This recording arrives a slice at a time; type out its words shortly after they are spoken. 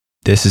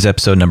This is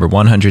episode number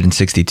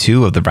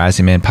 162 of the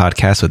Rising Man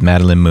podcast with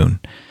Madelyn Moon.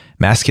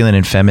 Masculine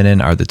and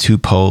feminine are the two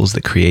poles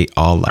that create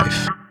all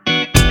life.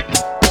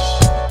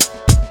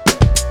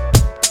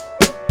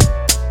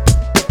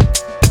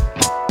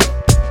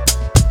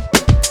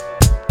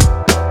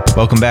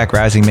 Welcome back,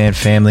 Rising Man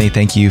family.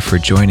 Thank you for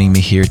joining me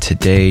here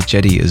today.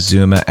 Jetty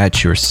Azuma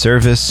at your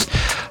service,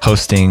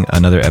 hosting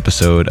another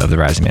episode of the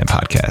Rising Man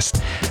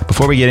podcast.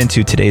 Before we get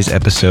into today's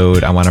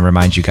episode, I want to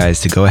remind you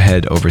guys to go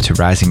ahead over to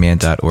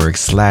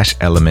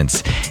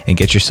risingman.org/elements and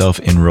get yourself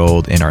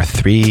enrolled in our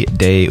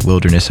 3-day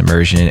wilderness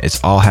immersion.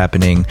 It's all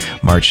happening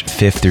March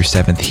 5th through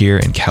 7th here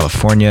in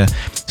California.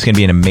 It's going to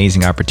be an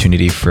amazing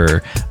opportunity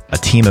for a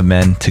team of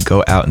men to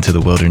go out into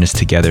the wilderness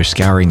together,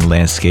 scouring the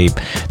landscape,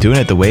 doing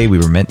it the way we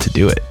were meant to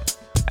do it.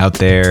 Out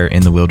there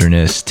in the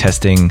wilderness,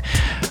 testing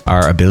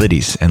our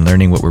abilities and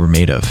learning what we're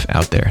made of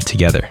out there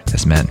together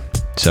as men.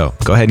 So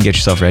go ahead and get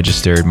yourself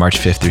registered March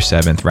 5th through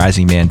 7th,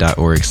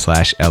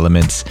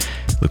 risingman.org/elements.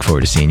 Look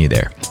forward to seeing you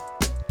there.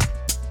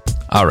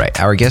 All right,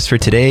 our guest for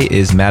today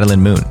is Madelyn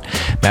Moon.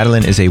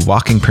 Madelyn is a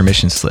walking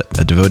permission slip,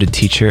 a devoted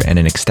teacher, and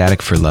an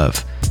ecstatic for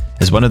love.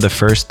 As one of the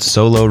first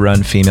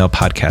solo-run female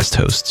podcast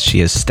hosts, she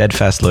has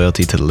steadfast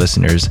loyalty to the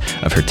listeners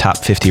of her top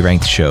 50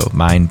 ranked show,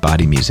 Mind,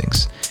 Body,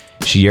 Musings.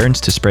 She yearns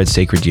to spread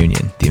sacred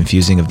union, the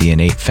infusing of the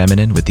innate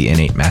feminine with the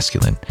innate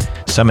masculine,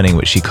 summoning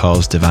what she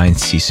calls divine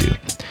Sisu.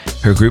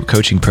 Her group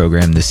coaching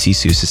program, the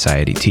Sisu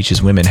Society,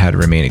 teaches women how to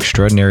remain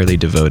extraordinarily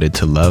devoted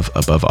to love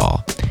above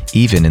all,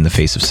 even in the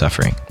face of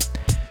suffering.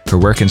 Her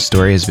work and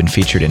story has been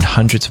featured in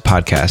hundreds of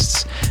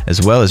podcasts,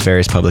 as well as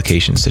various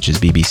publications such as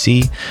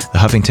BBC, The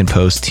Huffington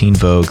Post, Teen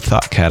Vogue,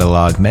 Thought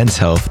Catalog, Men's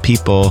Health,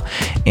 People,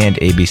 and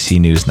ABC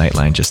News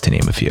Nightline, just to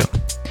name a few.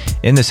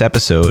 In this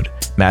episode,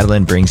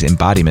 Madelyn brings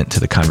embodiment to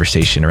the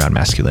conversation around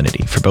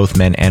masculinity for both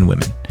men and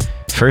women.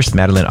 First,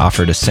 Madelyn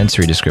offered a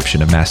sensory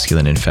description of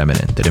masculine and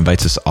feminine that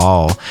invites us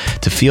all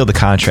to feel the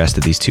contrast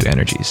of these two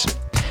energies.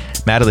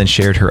 Madelyn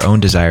shared her own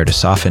desire to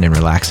soften and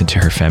relax into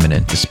her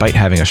feminine despite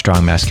having a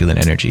strong masculine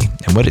energy,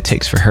 and what it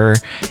takes for her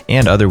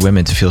and other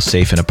women to feel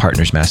safe in a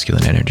partner's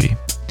masculine energy.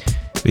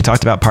 We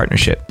talked about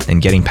partnership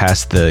and getting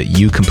past the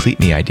 "you complete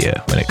me"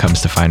 idea when it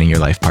comes to finding your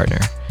life partner.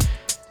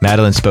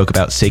 Madelyn spoke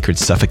about sacred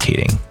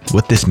suffocating,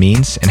 what this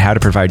means, and how to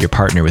provide your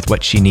partner with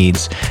what she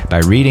needs by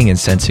reading and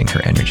sensing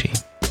her energy.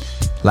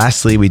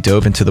 Lastly, we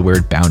dove into the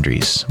word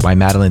boundaries, why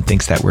Madelyn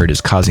thinks that word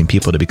is causing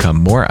people to become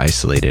more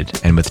isolated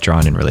and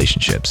withdrawn in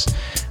relationships.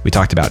 We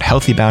talked about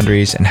healthy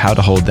boundaries and how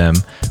to hold them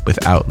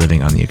without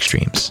living on the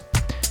extremes.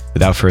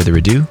 Without further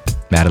ado,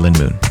 Madelyn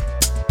Moon.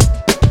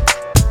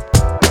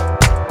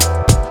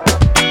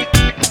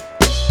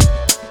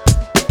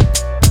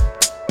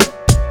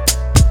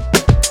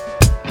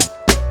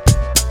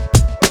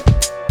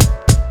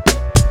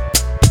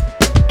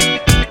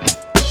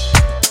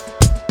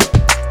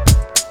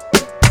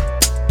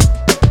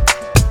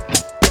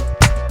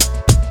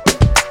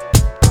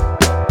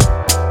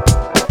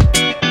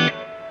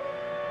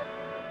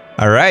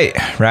 All right,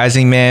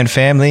 Rising Man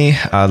family,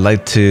 I'd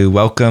like to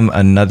welcome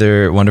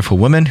another wonderful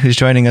woman who's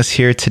joining us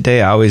here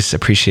today. I always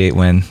appreciate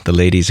when the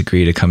ladies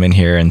agree to come in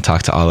here and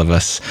talk to all of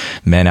us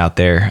men out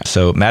there.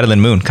 So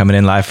Madelyn Moon coming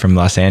in live from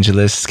Los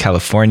Angeles,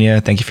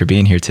 California. Thank you for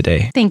being here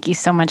today. Thank you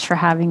so much for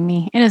having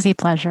me. It is a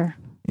pleasure.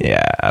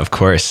 Yeah, of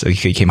course.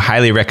 You came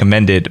highly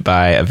recommended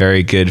by a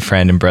very good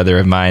friend and brother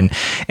of mine.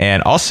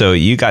 And also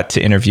you got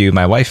to interview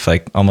my wife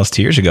like almost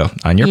 2 years ago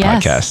on your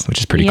podcast, which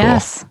is pretty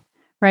cool.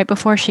 Right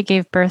before she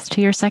gave birth to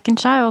your second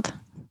child.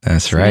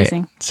 That's right.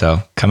 Amazing.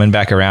 So coming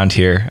back around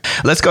here,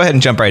 let's go ahead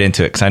and jump right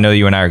into it because I know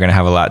you and I are going to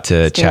have a lot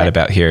to chat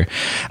about here.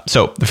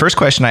 So the first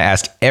question I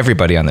ask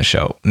everybody on the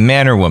show,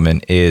 man or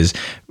woman, is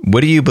what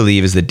do you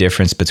believe is the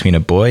difference between a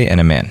boy and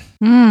a man?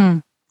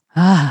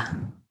 I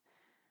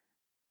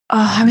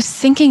was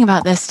thinking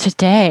about this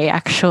today,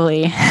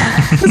 actually.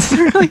 It's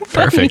really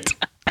perfect.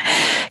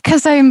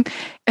 Because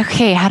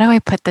how do I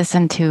put this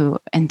into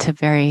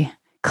very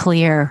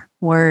clear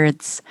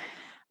words?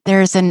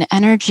 There's an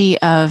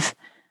energy of,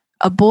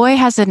 a boy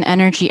has an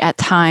energy at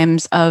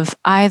times of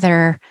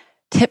either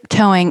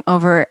tiptoeing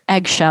over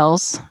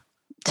eggshells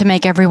to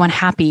make everyone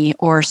happy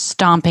or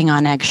stomping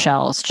on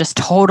eggshells, just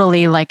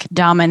totally like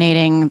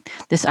dominating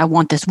this. I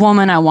want this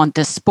woman, I want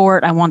this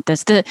sport, I want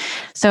this.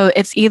 So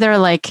it's either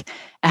like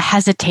a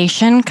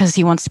hesitation because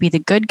he wants to be the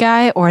good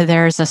guy, or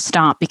there's a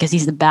stomp because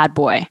he's the bad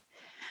boy.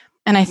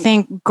 And I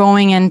think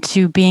going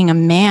into being a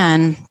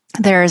man,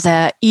 there's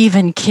a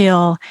even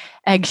keel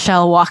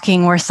eggshell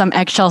walking where some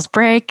eggshells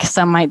break,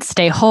 some might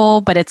stay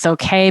whole, but it's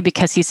okay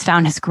because he's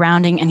found his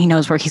grounding and he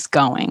knows where he's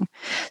going.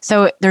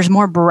 So there's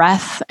more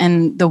breadth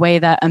in the way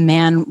that a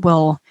man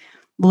will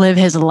live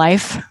his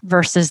life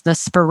versus the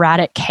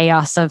sporadic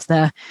chaos of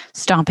the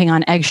stomping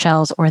on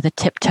eggshells or the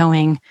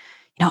tiptoeing,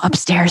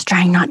 upstairs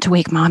trying not to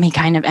wake mommy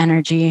kind of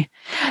energy.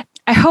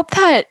 I hope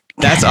that...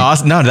 That's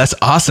awesome. No, that's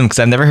awesome because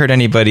I've never heard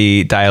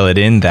anybody dial it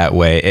in that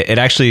way. It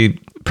actually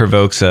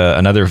provokes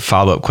another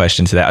follow-up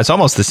question to that. It's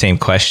almost the same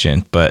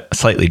question, but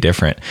slightly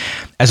different.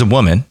 As a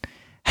woman,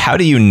 how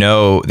do you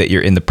know that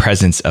you're in the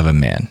presence of a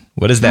man?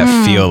 What does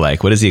that feel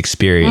like? What is the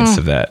experience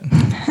of that?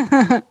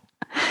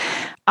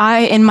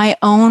 In my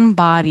own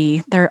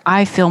body,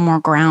 I feel more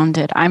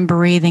grounded. I'm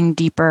breathing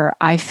deeper.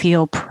 I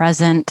feel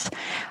present.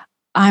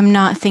 I'm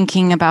not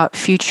thinking about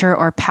future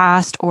or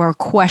past or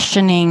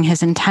questioning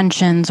his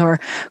intentions or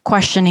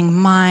questioning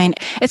mine.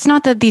 It's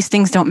not that these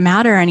things don't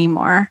matter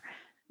anymore,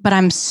 but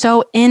I'm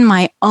so in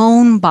my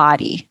own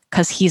body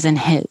because he's in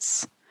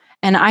his.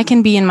 And I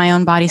can be in my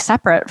own body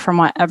separate from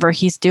whatever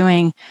he's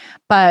doing.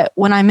 But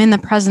when I'm in the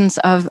presence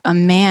of a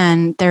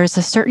man, there's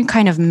a certain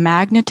kind of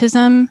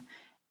magnetism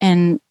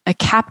and a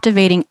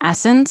captivating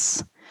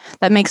essence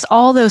that makes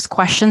all those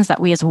questions that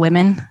we as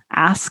women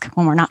ask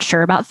when we're not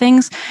sure about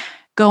things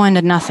go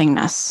into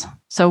nothingness.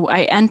 So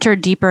I enter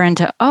deeper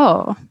into,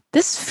 oh,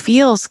 this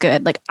feels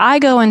good. Like I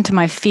go into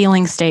my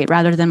feeling state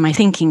rather than my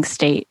thinking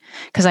state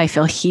because I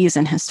feel he's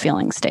in his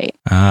feeling state.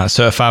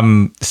 So if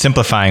I'm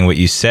simplifying what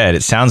you said,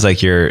 it sounds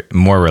like you're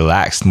more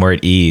relaxed, more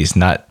at ease,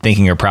 not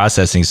thinking or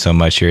processing so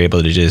much. You're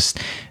able to just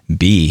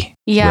be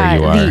where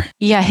you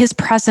are. His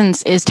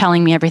presence is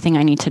telling me everything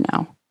I need to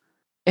know.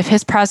 If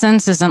his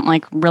presence isn't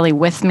like really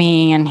with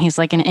me and he's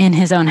like in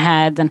his own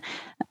head, then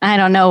I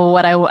don't know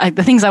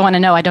the things I want to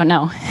know, I don't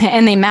know.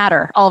 And they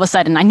matter all of a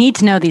sudden. I need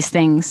to know these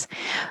things.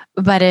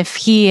 But if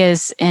he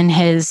is in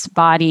his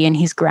body and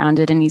he's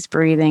grounded and he's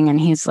breathing and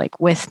he's like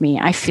with me,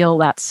 I feel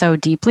that so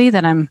deeply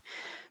that I'm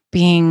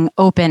being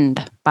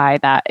opened by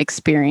that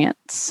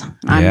experience.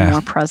 I'm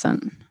more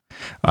present.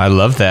 I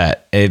love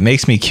that. It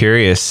makes me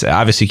curious.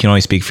 Obviously, you can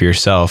only speak for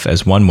yourself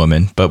as one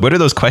woman, but what are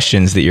those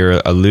questions that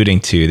you're alluding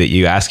to that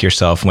you ask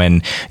yourself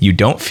when you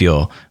don't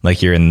feel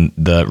like you're in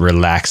the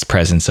relaxed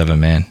presence of a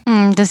man?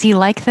 Does he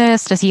like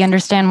this? Does he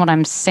understand what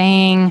I'm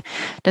saying?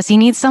 Does he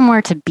need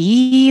somewhere to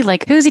be?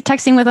 Like, who's he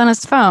texting with on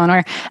his phone?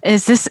 Or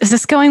is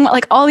this going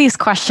like all these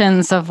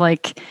questions of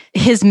like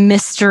his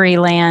mystery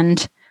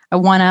land? I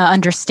want to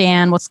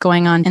understand what's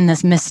going on in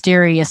this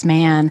mysterious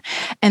man.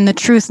 And the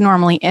truth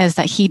normally is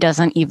that he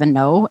doesn't even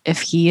know if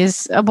he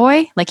is a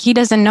boy. Like he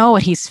doesn't know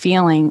what he's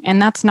feeling.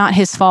 And that's not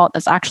his fault.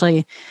 That's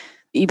actually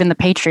even the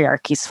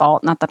patriarchy's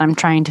fault. Not that I'm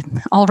trying to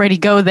already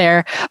go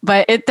there,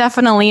 but it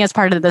definitely is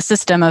part of the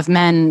system of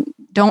men.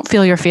 Don't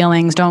feel your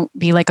feelings. Don't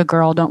be like a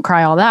girl. Don't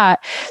cry, all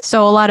that.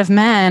 So a lot of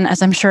men,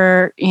 as I'm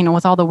sure,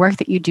 with all the work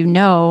that you do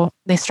know,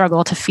 they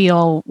struggle to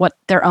feel what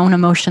their own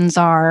emotions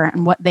are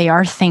and what they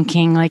are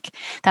thinking. Like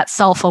that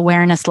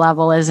self-awareness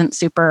level isn't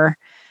super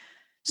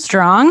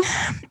strong.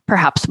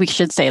 Perhaps we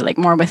should say like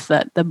more with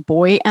the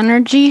boy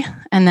energy,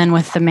 and then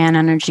with the man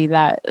energy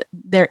that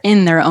they're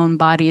in their own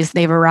bodies.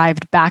 They've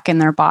arrived back in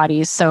their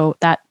bodies. So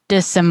that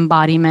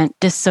disembodiment,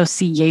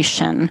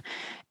 dissociation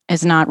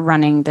is not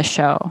running the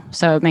show.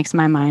 So it makes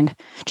my mind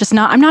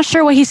I'm not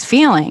sure what he's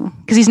feeling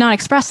because he's not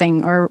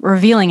expressing or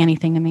revealing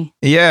anything to me.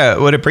 Yeah.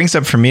 What it brings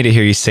up for me to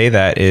hear you say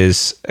that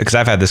is because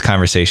I've had this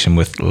conversation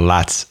with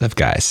lots of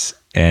guys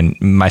and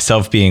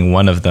myself being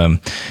one of them.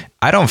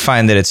 I don't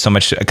find that it's so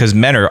much because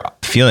men are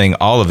feeling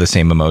all of the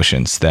same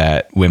emotions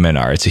that women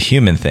are. It's a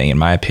human thing, in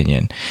my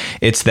opinion.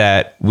 It's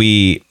that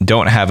we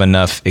don't have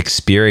enough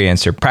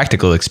experience or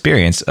practical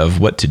experience of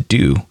what to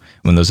do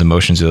when those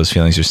emotions or those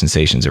feelings or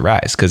sensations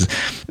arise. Because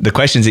the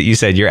questions that you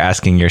said you're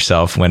asking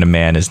yourself when a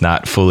man is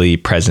not fully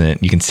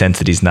present, you can sense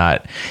that he's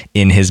not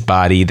in his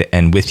body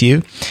and with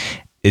you,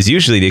 is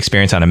usually the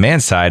experience on a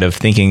man's side of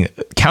thinking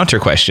counter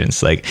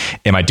questions like,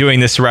 am I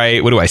doing this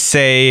right? What do I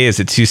say? Is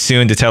it too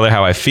soon to tell her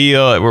how I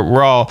feel?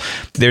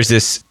 There's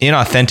this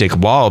inauthentic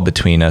wall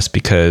between us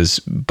because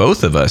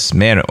both of us,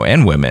 men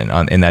and women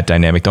in that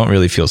dynamic, don't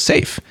really feel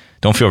safe,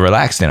 don't feel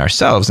relaxed in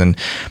ourselves. And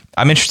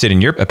I'm interested in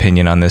your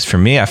opinion on this. For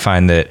me, I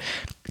find that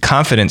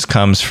confidence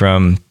comes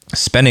from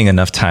spending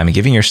enough time and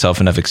giving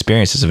yourself enough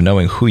experiences of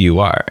knowing who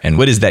you are. And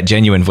what is that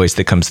genuine voice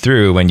that comes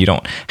through when you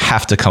don't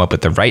have to come up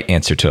with the right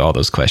answer to all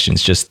those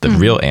questions, just the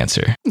real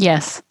answer.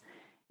 Yes.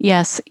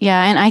 Yeah.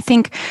 And I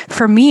think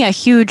for me, a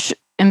huge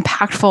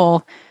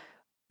impactful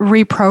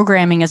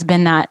reprogramming has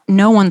been that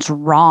no one's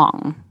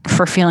wrong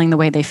for feeling the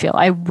way they feel.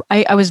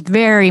 I was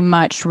very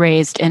much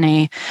raised in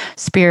a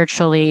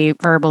spiritually,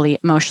 verbally,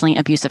 emotionally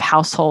abusive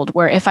household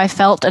where if I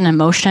felt an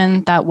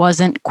emotion that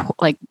wasn't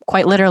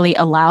quite literally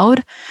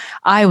allowed,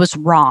 I was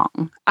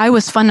wrong. I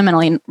was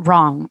fundamentally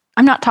wrong.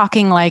 I'm not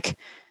talking like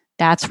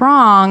that's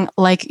wrong.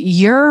 Like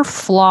you're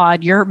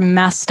flawed, you're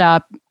messed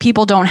up.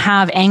 People don't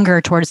have anger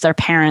towards their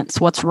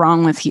parents. What's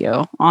wrong with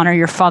you? Honor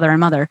your father and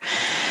mother.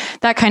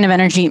 That kind of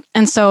energy.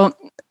 And so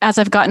as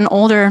I've gotten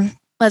older,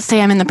 let's say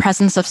I'm in the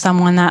presence of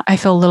someone that I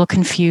feel a little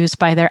confused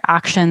by their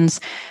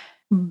actions.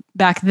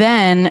 Back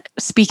then,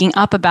 speaking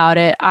up about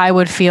it, I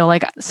would feel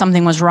like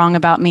something was wrong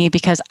about me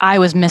because I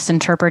was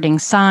misinterpreting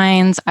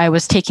signs. I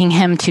was taking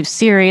him too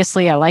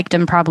seriously. I liked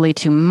him probably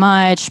too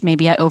much.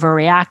 Maybe I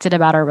overreacted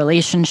about our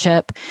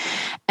relationship.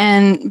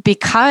 And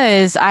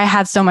because I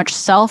had so much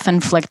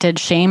self-inflicted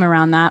shame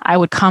around that, I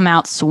would come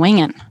out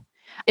swinging.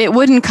 It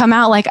wouldn't come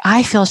out like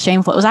I feel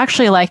shameful. It was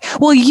actually like,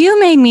 well, you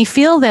made me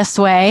feel this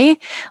way.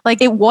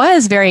 Like it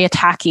was very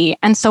attacky.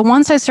 And so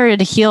once I started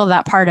to heal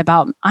that part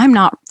about I'm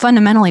not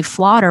fundamentally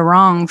flawed or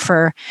wrong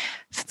for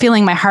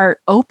feeling my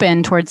heart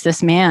open towards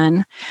this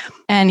man,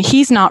 and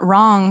he's not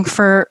wrong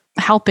for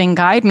helping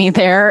guide me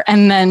there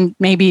and then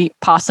maybe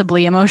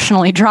possibly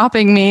emotionally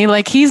dropping me.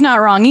 Like, he's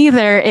not wrong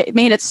either. It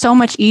made it so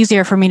much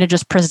easier for me to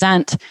just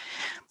present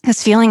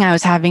this feeling I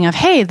was having of,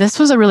 hey, this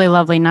was a really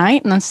lovely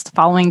night. And this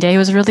following day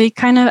was really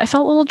I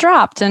felt a little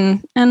dropped.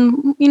 And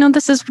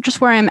this is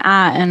just where I'm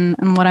at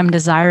and what I'm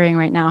desiring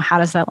right now. How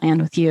does that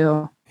land with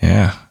you?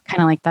 Yeah.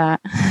 Kind of like that.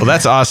 Well,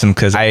 that's awesome,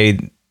 because I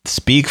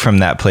speak from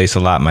that place a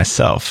lot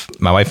myself.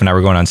 My wife and I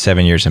were going on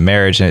 7 years of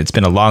marriage, and it's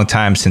been a long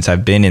time since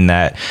I've been in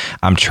that.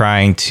 I'm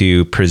trying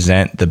to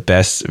present the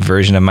best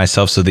version of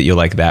myself so that you'll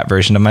like that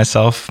version of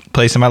myself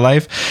place in my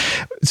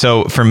life.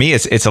 So for me,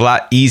 it's a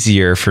lot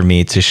easier for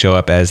me to show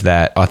up as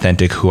that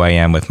authentic who I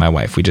am with my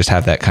wife. We just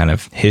have that kind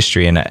of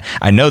history. And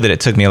I know that it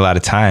took me a lot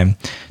of time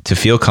to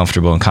feel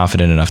comfortable and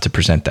confident enough to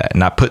present that and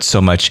not put so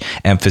much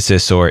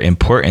emphasis or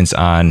importance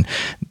on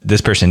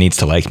this person needs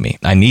to like me.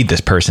 I need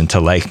this person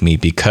to like me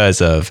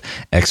because of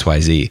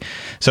XYZ.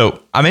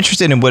 So I'm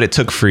interested in what it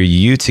took for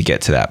you to get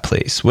to that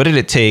place. What did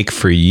it take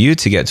for you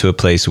to get to a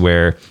place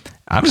where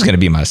I'm just going to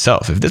be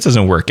myself? If this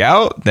doesn't work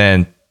out,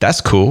 then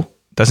that's cool.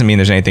 Doesn't mean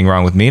there's anything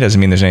wrong with me. Doesn't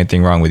mean there's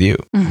anything wrong with you.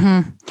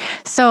 Mm-hmm.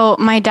 So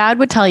my dad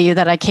would tell you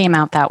that I came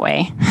out that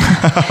way.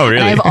 Oh, really?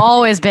 And I've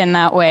always been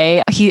that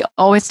way. He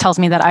always tells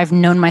me that I've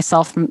known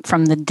myself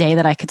from the day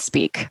that I could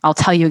speak. I'll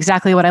tell you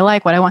exactly what I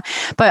like, what I want.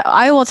 But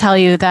I will tell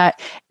you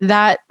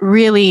that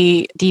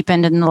really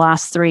deepened in the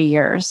last 3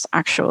 years,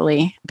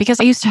 actually,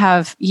 because I used to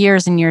have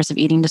years and years of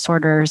eating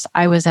disorders.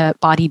 I was a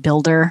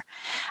bodybuilder.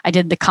 I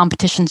did the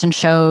competitions and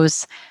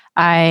shows.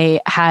 I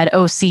had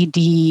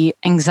OCD,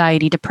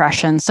 anxiety,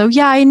 depression. So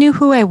yeah, I knew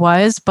who I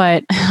was,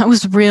 but I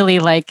was really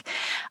like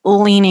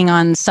leaning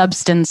on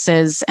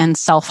substances and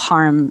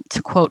self-harm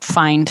to, quote,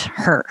 find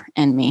her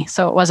in me.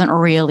 So it wasn't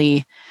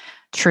really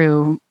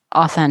true,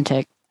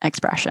 authentic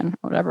expression,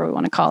 whatever we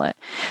want to call it.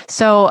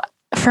 So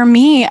for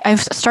me,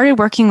 I've started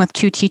working with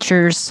 2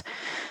 teachers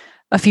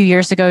a few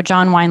years ago,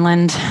 John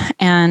Wineland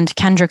and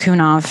Kendra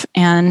Kunov,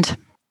 and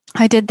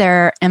I did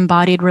their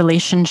embodied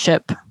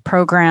relationship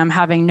program,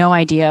 having no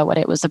idea what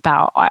it was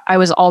about. I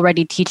was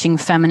already teaching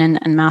feminine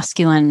and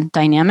masculine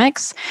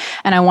dynamics,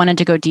 and I wanted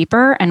to go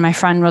deeper. And my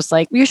friend was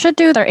like, you should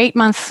do their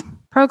 8-month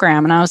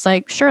program. And I was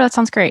like, sure, that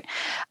sounds great.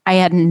 I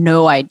had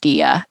no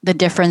idea the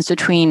difference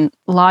between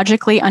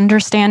logically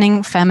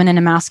understanding feminine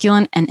and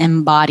masculine and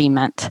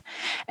embodiment.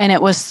 And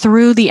it was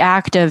through the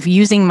act of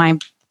using my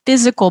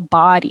physical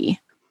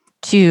body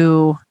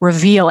to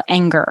reveal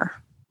anger,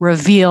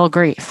 reveal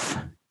grief,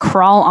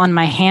 crawl on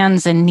my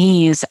hands and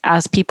knees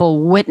as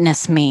people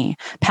witness me,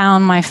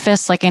 pound my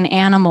fists like an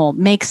animal,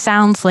 make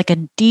sounds like a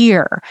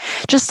deer,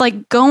 just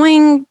like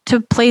going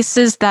to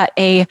places that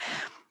a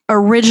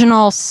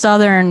original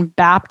Southern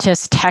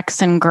Baptist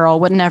Texan girl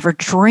would never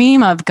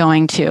dream of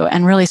going to,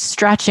 and really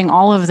stretching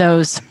all of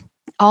those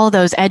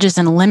edges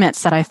and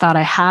limits that I thought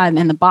I had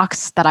in the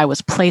box that I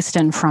was placed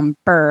in from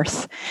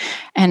birth,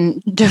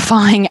 and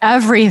defying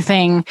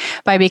everything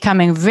by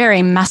becoming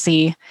very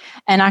messy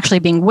and actually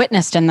being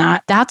witnessed in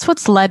that. That's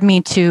what's led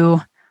me to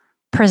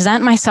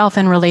present myself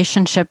in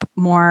relationship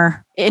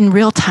more in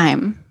real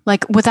time,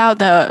 like without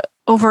the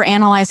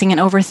overanalyzing and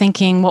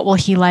overthinking what will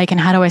he like and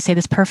how do I say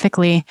this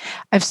perfectly.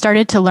 I've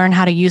started to learn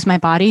how to use my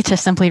body to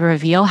simply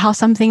reveal how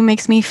something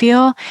makes me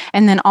feel,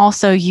 and then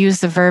also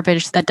use the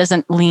verbiage that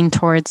doesn't lean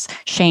towards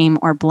shame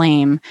or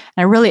blame. And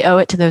I really owe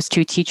it to those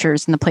 2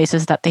 teachers and the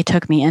places that they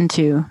took me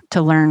into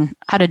to learn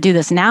how to do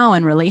this now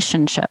in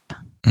relationship.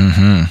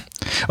 Mm-hmm.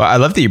 Well, I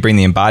love that you bring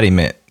the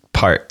embodiment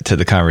part to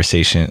the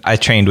conversation. I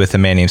trained with a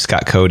man named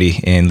Scott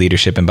Cody in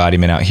leadership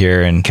embodiment out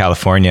here in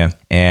California.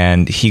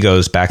 And he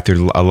goes back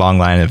through a long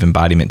line of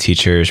embodiment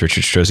teachers,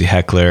 Richard Strozzi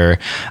Heckler,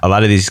 a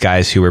lot of these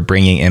guys who were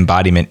bringing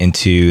embodiment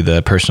into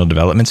the personal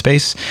development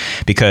space.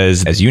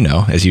 Because as you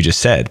know, as you just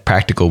said,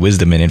 practical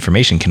wisdom and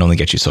information can only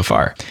get you so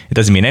far. It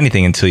doesn't mean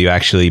anything until you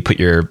actually put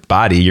your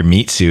body, your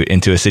meat suit,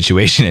 into a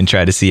situation and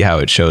try to see how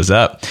it shows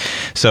up.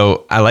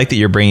 So I like that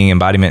you're bringing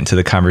embodiment into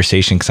the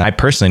conversation, because I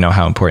personally know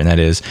how important that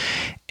is.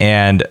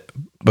 And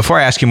before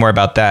I ask you more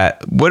about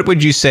that, what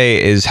would you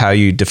say is how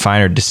you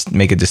define or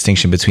make a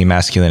distinction between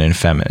masculine and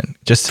feminine,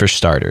 just for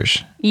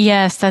starters?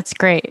 Yes, that's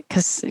great,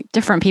 because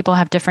different people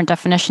have different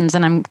definitions,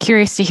 and I'm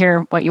curious to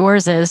hear what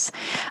yours is.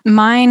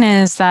 Mine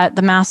is that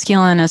the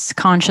masculine is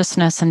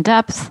consciousness and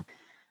depth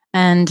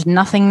and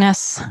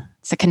nothingness.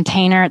 It's a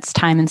container, it's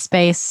time and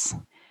space.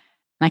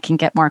 I can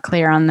get more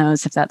clear on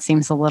those if that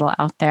seems a little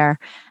out there.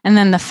 And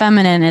then the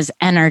feminine is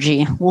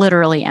energy,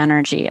 literally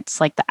energy.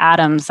 It's like the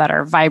atoms that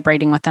are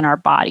vibrating within our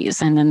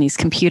bodies. And then these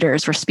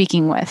computers we're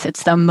speaking with.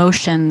 It's the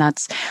emotion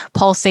that's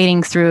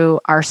pulsating through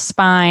our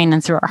spine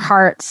and through our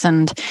hearts.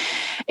 And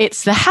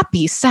it's the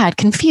happy, sad,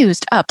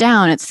 confused, up,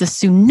 down. It's the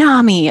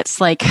tsunami. It's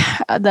like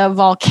the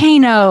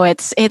volcano.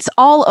 It's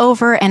all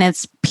over, and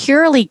it's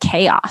purely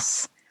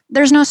chaos.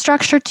 There's no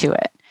structure to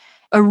it.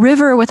 A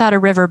river without a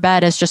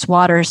riverbed is just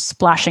water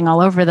splashing all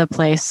over the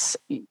place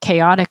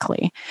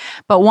chaotically.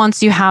 But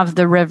once you have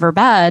the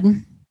riverbed,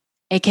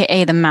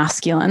 aka the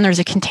masculine, there's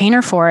a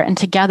container for it, and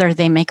together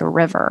they make a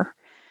river.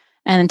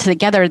 And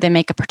together they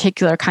make a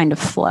particular kind of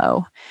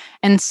flow.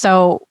 And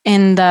so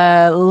in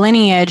the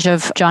lineage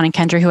of John and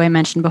Kendra, who I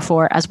mentioned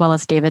before, as well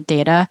as David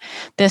Data,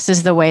 this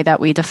is the way that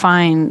we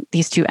define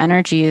these two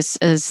energies.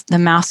 Is the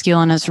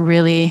masculine is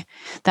really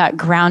that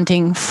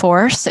grounding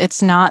force.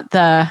 It's not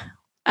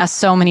as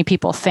so many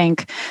people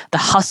think, the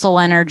hustle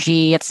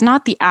energy. It's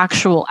not the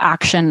actual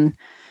action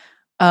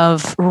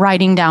of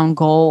writing down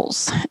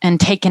goals and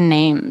taking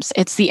names.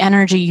 It's the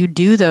energy you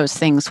do those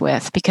things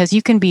with, because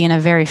you can be in a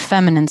very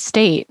feminine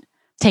state,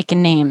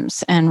 taking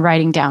names and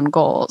writing down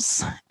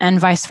goals, and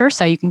vice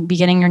versa. You can be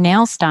getting your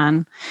nails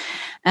done,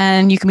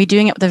 and you can be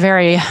doing it with a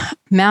very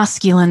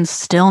masculine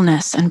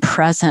stillness and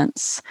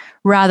presence,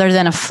 rather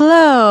than a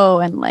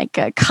flow and like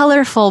a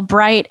colorful,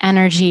 bright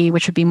energy,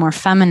 which would be more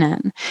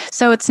feminine.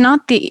 So it's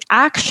not the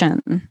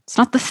action, it's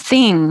not the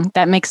thing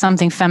that makes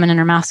something feminine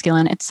or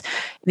masculine. It's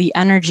the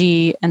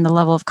energy and the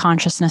level of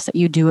consciousness that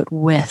you do it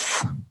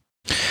with.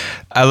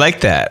 I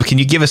like that. Can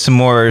you give us some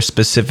more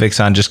specifics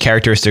on just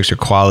characteristics or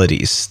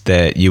qualities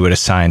that you would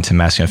assign to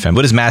masculine and feminine?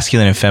 What does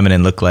masculine and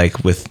feminine look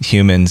like with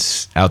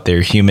humans out there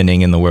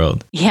humaning in the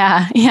world?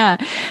 Yeah.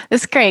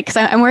 It's great because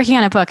I'm working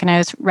on a book and I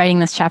was writing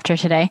this chapter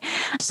today.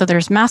 So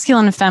there's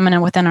masculine and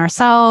feminine within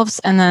ourselves,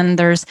 and then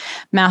there's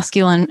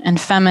masculine and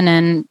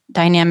feminine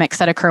dynamics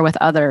that occur with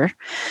other.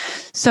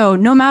 So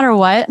no matter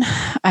what,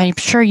 I'm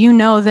sure you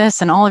know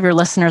this and all of your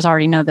listeners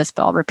already know this,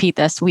 but I'll repeat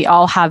this. We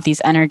all have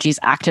these energies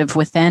active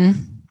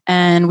within,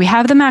 and we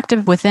have them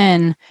active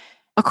within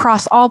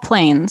across all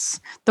planes.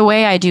 The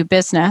way I do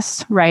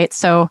business, right?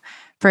 So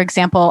for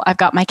example, I've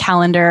got my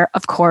calendar,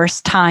 of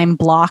course, time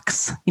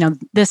blocks,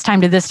 this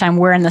time to this time,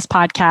 we're in this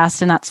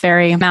podcast, and that's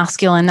very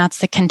masculine. That's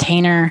the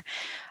container.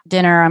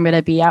 Dinner, I'm going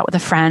to be out with a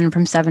friend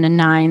from 7 to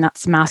 9.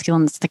 That's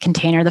masculine. That's the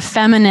container. The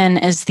feminine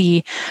is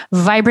the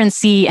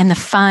vibrancy and the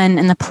fun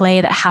and the play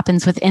that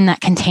happens within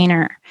that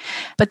container.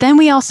 But then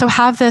we also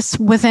have this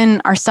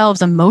within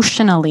ourselves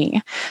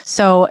emotionally.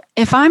 So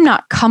if I'm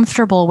not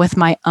comfortable with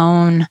my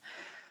own,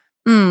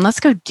 let's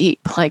go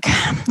deep. Like,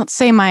 let's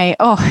say I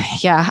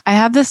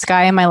have this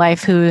guy in my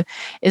life who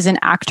is an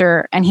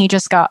actor, and he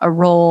just got a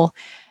role.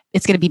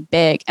 It's going to be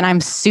big, and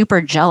I'm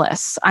super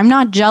jealous. I'm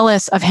not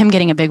jealous of him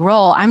getting a big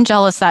role. I'm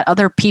jealous that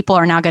other people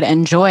are now going to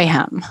enjoy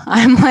him.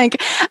 I'm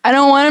like, I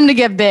don't want him to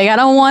get big. I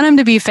don't want him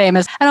to be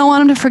famous. I don't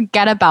want him to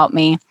forget about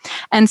me.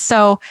 And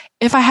so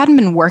if I hadn't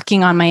been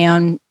working on my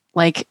own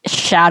like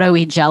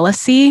shadowy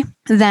jealousy,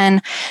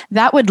 then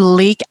that would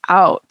leak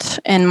out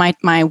in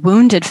my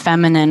wounded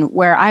feminine,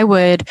 where I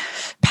would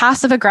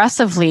passive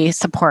aggressively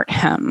support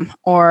him,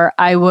 or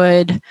I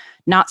would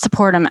not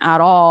support him at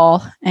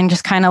all and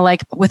just kind of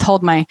like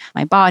withhold my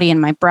body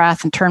and my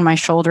breath and turn my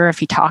shoulder if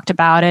he talked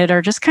about it,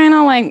 or just kind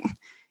of like,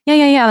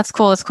 yeah, that's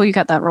cool. You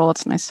got that role.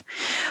 It's nice.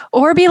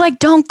 Or be like,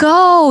 don't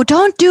go,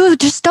 don't do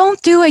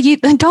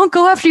it. Don't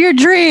go after your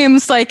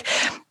dreams. Like,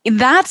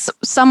 that's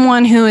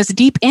someone who is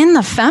deep in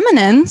the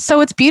feminine.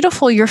 So it's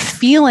beautiful. You're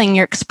feeling,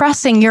 you're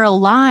expressing, you're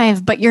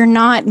alive, but you're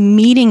not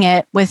meeting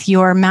it with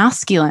your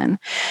masculine.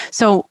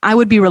 So I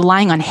would be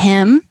relying on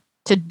him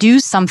to do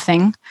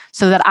something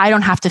so that I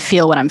don't have to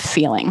feel what I'm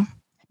feeling.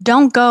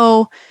 Don't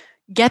go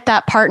get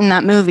that part in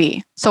that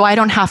movie so I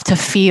don't have to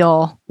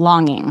feel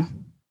longing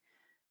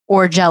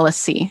or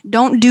jealousy.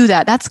 Don't do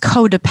that. That's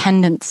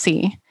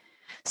codependency.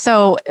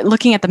 So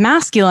looking at the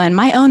masculine,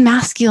 my own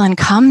masculine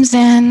comes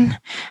in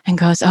and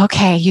goes,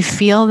 okay, you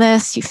feel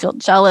this, you feel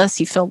jealous,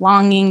 you feel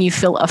longing, you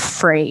feel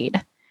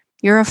afraid.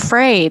 You're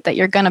afraid that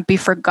you're going to be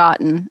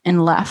forgotten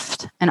and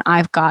left, and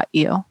I've got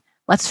you.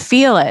 Let's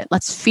feel it.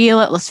 Let's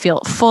feel it. Let's feel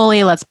it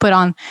fully. Let's put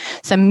on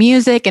some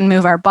music and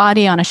move our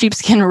body on a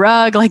sheepskin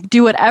rug. Like,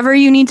 do whatever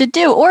you need to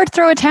do, or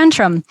throw a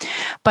tantrum,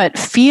 but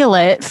feel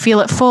it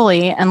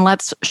fully. And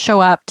let's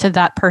show up to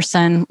that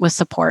person with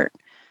support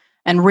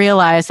and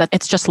realize that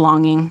it's just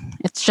longing.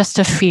 It's just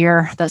a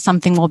fear that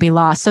something will be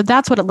lost. So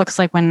that's what it looks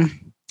like when,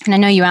 and I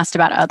know you asked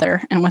about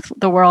other and with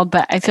the world,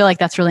 but I feel like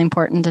that's really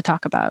important to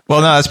talk about.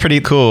 Well, no, that's pretty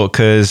cool,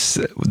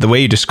 because the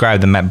way you describe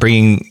them,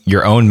 bringing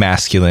your own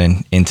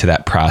masculine into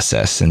that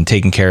process and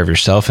taking care of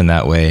yourself in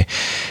that way,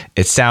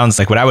 it sounds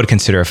like what I would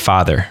consider a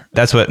father.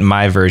 That's what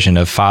my version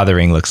of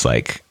fathering looks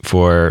like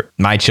for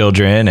my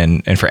children,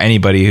 and for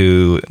anybody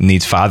who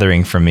needs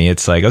fathering from me.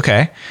 It's like,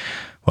 okay,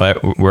 well,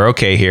 we're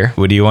okay here.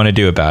 What do you want to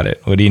do about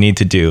it? What do you need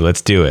to do?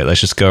 Let's do it. Let's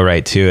just go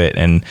right to it.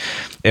 And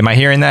am I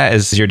hearing that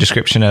as your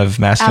description of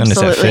masculine?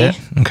 Absolutely. Does that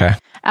fit? Okay.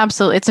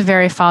 Absolutely. It's a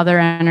very father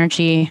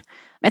energy.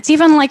 It's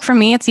even like, for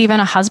me, it's even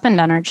a husband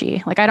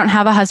energy. Like, I don't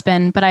have a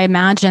husband, but I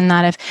imagine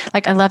that if,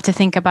 like, I love to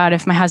think about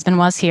if my husband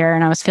was here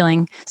and I was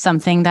feeling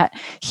something, that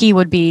he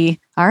would be,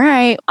 all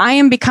right, I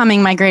am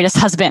becoming my greatest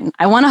husband.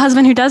 I want a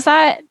husband who does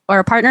that, or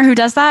a partner who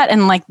does that.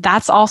 And like,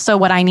 that's also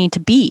what I need to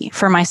be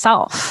for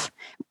myself,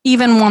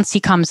 even once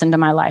he comes into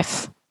my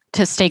life,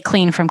 to stay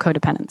clean from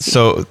codependency.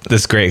 So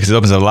that's great, because it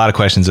opens up a lot of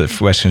questions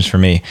for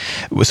me.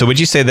 So would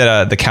you say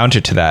that the counter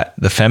to that,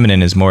 the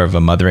feminine, is more of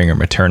a mothering or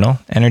maternal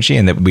energy,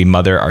 and that we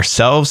mother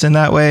ourselves in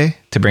that way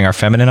to bring our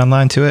feminine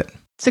online to it?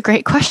 It's a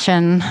great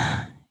question.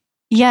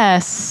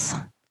 Yes,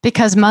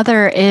 because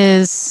mother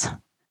is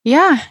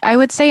Yeah, I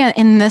would say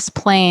in this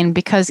plane,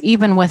 because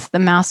even with the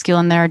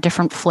masculine, there are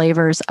different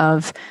flavors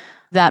of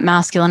that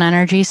masculine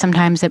energy.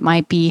 Sometimes it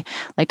might be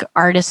like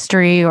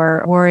artistry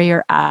or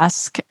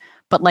warrior-esque,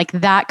 but like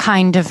that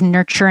kind of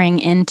nurturing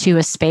into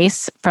a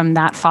space from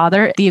that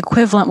father, the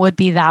equivalent would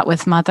be that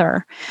with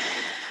mother.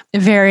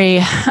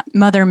 Very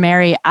Mother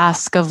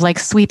Mary-esque of like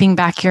sweeping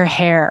back your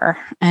hair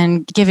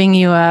and giving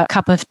you a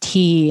cup of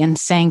tea and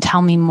saying,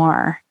 tell me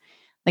more.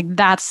 Like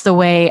that's the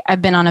way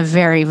I've been on a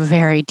very,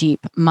 very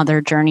deep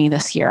mother journey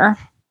this year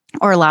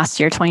or last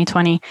year,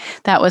 2020.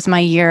 That was my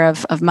year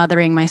of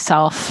mothering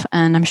myself.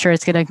 And I'm sure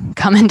it's going to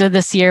come into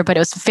this year, but it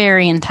was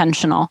very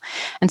intentional.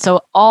 And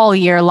so all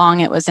year long,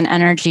 it was an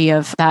energy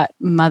of that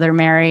Mother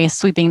Mary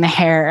sweeping the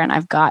hair and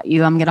I've got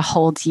you. I'm going to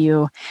hold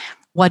you.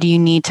 What do you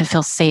need to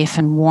feel safe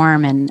and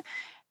warm and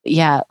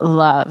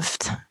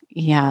loved?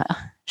 Yeah.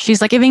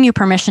 She's like giving you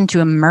permission to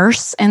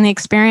immerse in the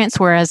experience,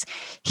 whereas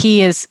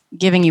he is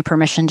giving you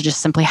permission to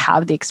just simply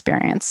have the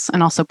experience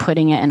and also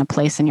putting it in a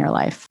place in your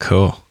life.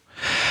 Cool.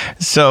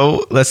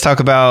 So let's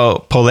talk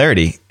about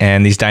polarity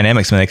and these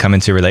dynamics when they come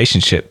into a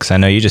relationship. Because I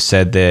know you just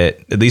said that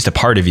at least a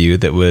part of you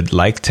that would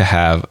like to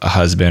have a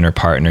husband or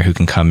partner who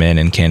can come in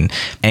and can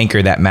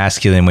anchor that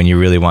masculine when you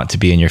really want to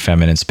be in your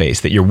feminine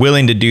space, that you're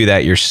willing to do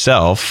that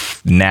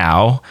yourself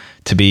now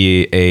to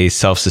be a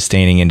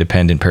self-sustaining,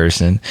 independent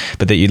person,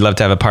 but that you'd love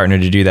to have a partner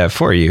to do that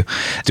for you.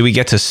 Do we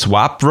get to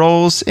swap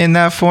roles in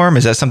that form?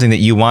 Is that something that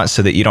you want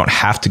so that you don't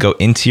have to go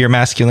into your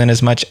masculine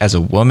as much as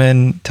a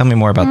woman? Tell me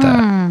more about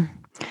that.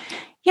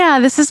 Yeah,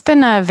 this has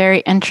been a very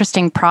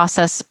interesting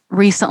process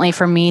recently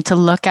for me to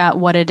look at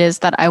what it is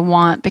that I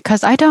want,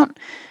 because I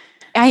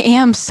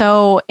am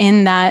so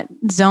in that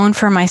zone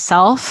for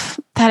myself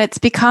that it's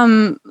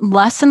become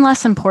less and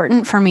less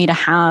important for me to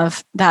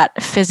have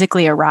that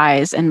physically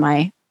arise in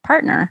my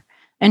partner,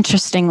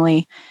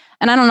 interestingly.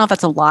 And I don't know if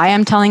that's a lie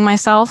I'm telling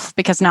myself,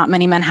 because not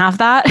many men have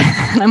that.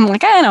 And I'm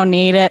like, I don't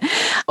need it.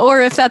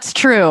 Or if that's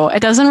true, it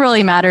doesn't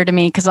really matter to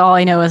me, because all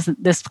I know is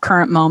this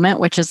current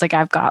moment, which is like,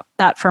 I've got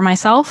that for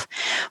myself.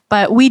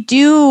 But we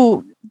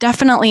do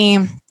definitely,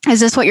 is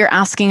this what you're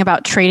asking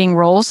about, trading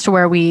roles to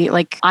where we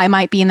like, I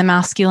might be in the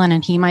masculine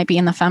and he might be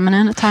in the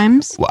feminine at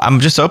times? Well, I'm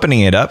just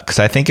opening it up because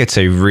I think it's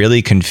a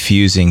really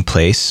confusing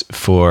place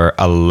for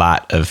a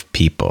lot of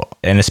people,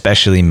 and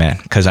especially men,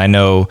 because I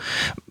know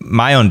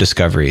my own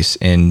discoveries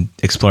in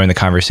exploring the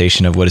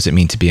conversation of what does it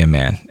mean to be a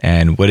man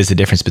and what is the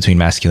difference between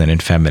masculine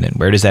and feminine?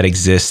 Where does that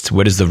exist?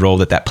 What is the role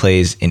that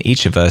plays in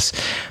each of us?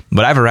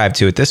 What I've arrived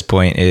to at this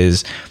point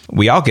is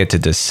we all get to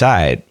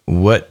decide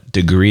what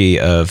degree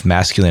of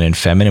masculine and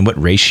feminine,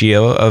 what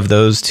ratio of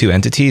those two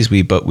entities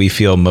we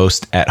feel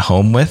most at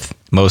home with,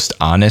 most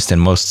honest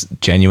and most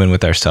genuine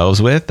with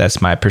ourselves with.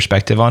 That's my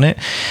perspective on it.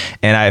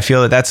 And I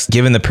feel that that's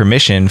given the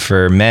permission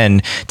for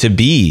men to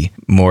be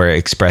more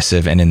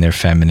expressive and in their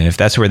feminine. If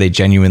that's where they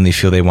genuinely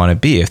feel they want to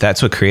be, if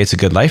that's what creates a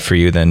good life for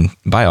you, then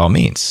by all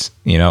means,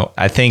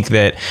 I think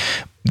that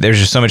there's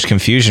just so much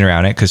confusion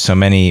around it because so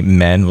many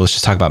men, let's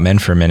just talk about men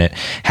for a minute,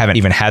 haven't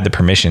even had the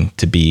permission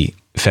to be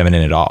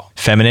feminine at all.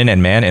 Feminine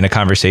and man in a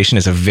conversation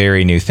is a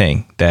very new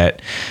thing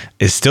that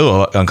is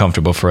still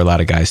uncomfortable for a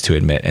lot of guys to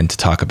admit and to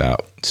talk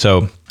about.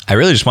 So I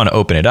really just want to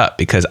open it up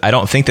because I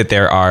don't think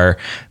that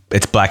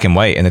it's black and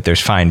white and that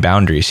there's fine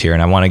boundaries here.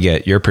 And I want to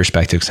get your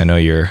perspective because I know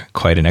you're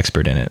quite an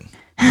expert in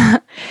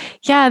it.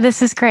 Yeah,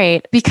 this is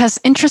great because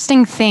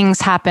interesting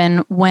things happen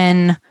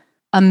when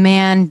a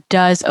man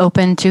does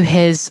open to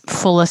his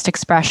fullest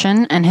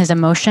expression and his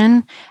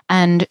emotion,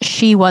 and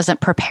she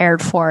wasn't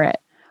prepared for it.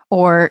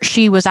 Or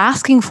she was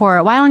asking for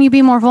it. Why don't you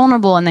be more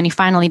vulnerable? And then he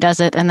finally does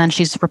it, and then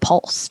she's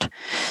repulsed.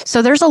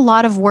 So there's a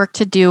lot of work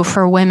to do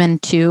for women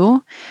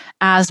too,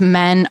 as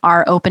men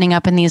are opening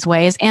up in these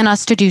ways, and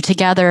us to do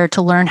together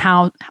to learn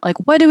how, like,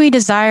 what do we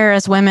desire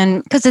as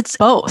women? Because it's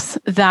both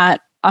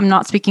that. I'm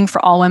not speaking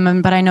for all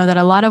women, but I know that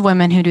a lot of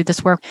women who do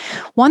this work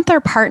want their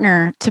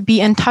partner to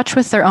be in touch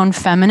with their own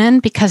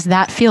feminine because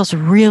that feels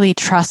really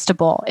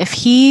trustable. If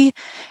he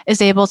is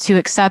able to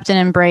accept and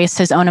embrace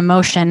his own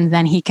emotion,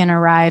 then he can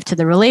arrive to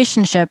the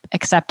relationship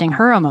accepting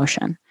her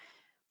emotion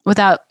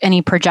without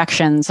any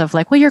projections of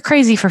like, well, you're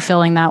crazy for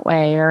feeling that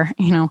way, or,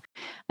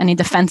 any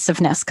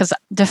defensiveness, because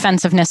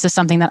defensiveness is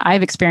something that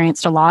I've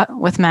experienced a lot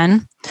with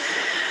men.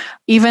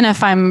 Even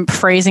if I'm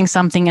phrasing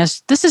something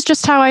as, this is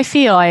just how I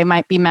feel, I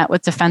might be met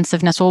with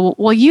defensiveness.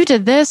 Well, you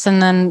did this.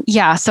 And then,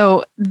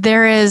 so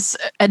there is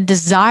a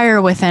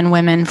desire within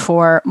women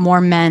for more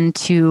men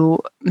to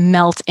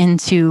melt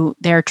into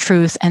their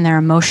truth and their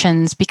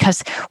emotions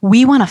because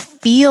we want to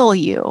feel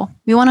you.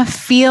 We want to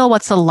feel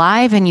what's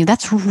alive in you.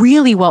 That's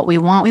really what we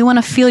want. We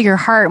want to feel your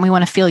heart and we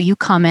want to feel you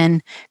come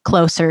in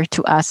closer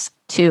to us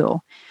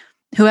too.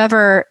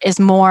 Whoever is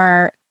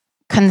more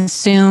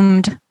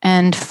consumed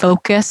and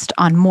focused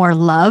on more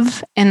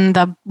love in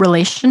the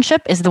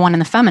relationship is the one in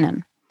the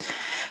feminine.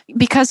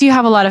 Because you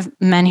have a lot of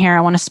men here,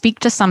 I want to speak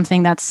to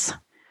something that's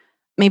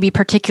maybe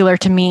particular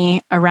to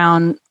me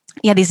around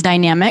these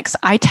dynamics.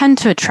 I tend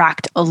to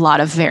attract a lot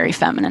of very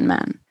feminine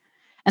men.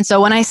 And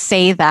so when I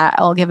say that,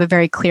 I'll give a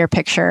very clear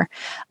picture.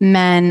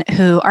 Men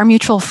who, our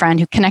mutual friend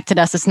who connected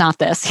us is not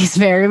this. He's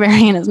very,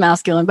 very in his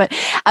masculine. But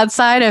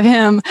outside of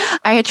him,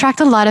 I attract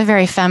a lot of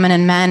very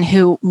feminine men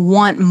who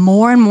want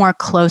more and more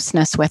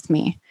closeness with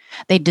me.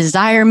 They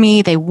desire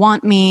me, they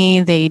want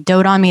me, they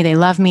dote on me, they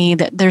love me.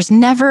 There's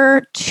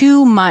never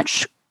too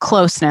much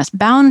closeness.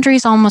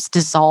 Boundaries almost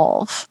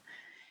dissolve.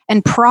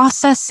 And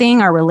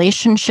processing our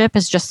relationship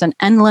is just an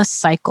endless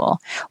cycle.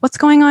 What's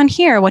going on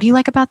here? What do you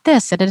like about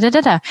this? Da, da, da,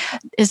 da, da.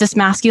 Is this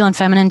masculine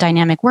feminine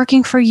dynamic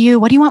working for you?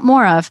 What do you want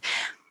more of?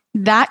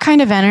 That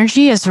kind of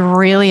energy is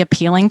really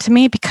appealing to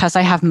me because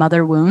I have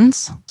mother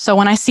wounds. So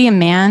when I see a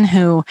man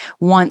who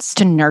wants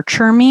to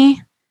nurture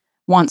me,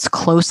 wants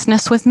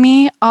closeness with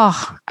me,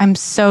 I'm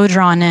so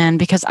drawn in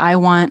because I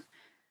want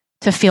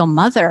to feel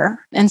mother.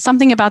 And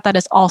something about that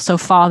is also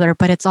father,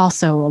 but it's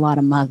also a lot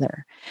of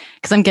mother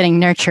because I'm getting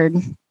nurtured.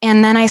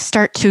 And then I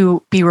start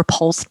to be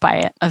repulsed by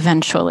it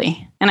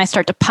eventually. And I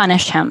start to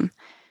punish him.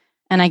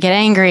 And I get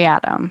angry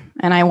at him.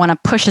 And I want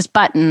to push his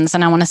buttons.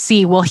 And I want to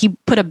see, will he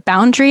put a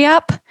boundary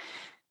up?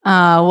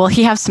 Will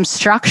he have some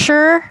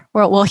structure?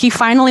 Or will he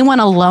finally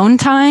want alone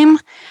time?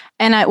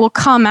 And it will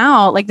come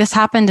out, like this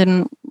happened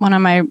in one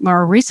of my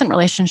more recent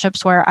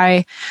relationships where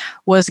I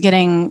was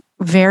getting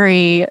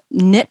very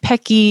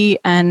nitpicky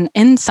and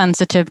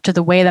insensitive to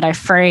the way that I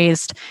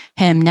phrased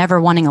him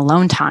never wanting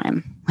alone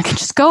time. Like,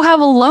 just go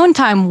have alone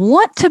time.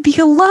 Want to be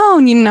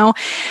alone,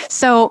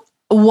 So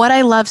what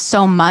I love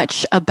so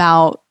much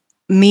about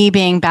me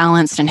being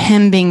balanced and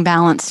him being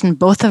balanced and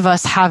both of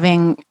us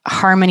having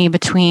harmony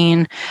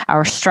between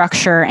our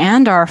structure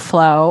and our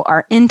flow,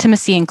 our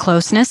intimacy and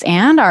closeness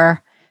and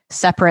our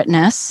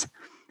separateness,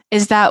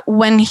 is that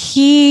when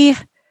he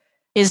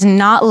is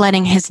not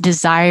letting his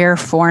desire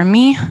for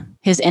me,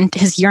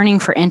 his yearning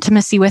for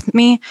intimacy with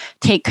me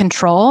take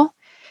control,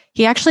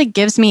 he actually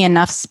gives me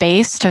enough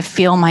space to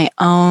feel my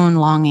own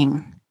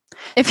longing.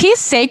 If he's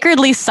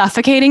sacredly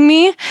suffocating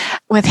me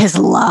with his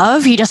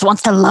love, he just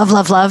wants to love,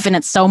 love, love, and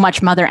it's so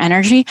much mother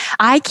energy,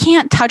 I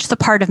can't touch the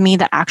part of me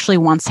that actually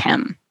wants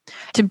him.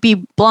 To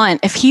be blunt,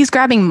 if he's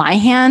grabbing my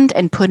hand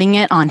and putting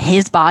it on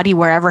his body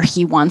wherever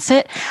he wants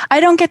it, I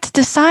don't get to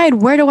decide,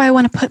 where do I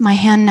want to put my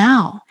hand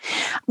now?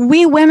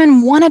 We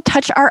women want to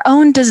touch our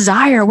own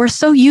desire. We're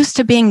so used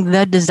to being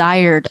the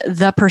desired,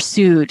 the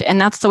pursued,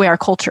 and that's the way our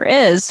culture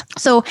is.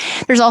 So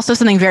there's also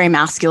something very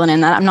masculine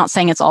in that. I'm not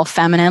saying it's all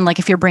feminine. Like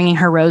if you're bringing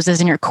her roses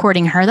and you're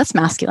courting her, that's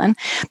masculine.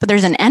 But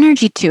there's an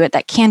energy to it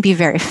that can be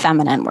very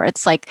feminine, where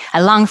it's like,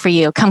 I long for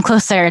you, come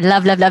closer,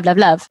 love, love, love, love,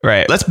 love.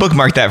 Right. Let's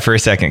bookmark that for a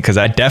second, because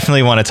I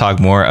definitely want to talk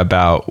more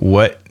about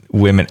what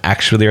women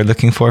actually are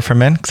looking for from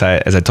men.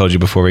 Because as I told you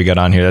before we got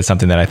on here, that's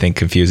something that I think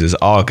confuses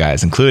all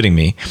guys, including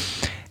me.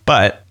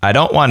 But I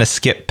don't want to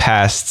skip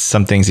past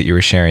some things that you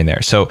were sharing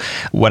there. So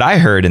what I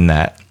heard in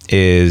that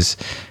is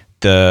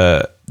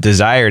the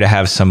desire to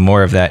have some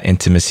more of that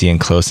intimacy and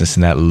closeness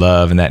and that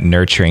love and that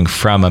nurturing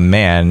from a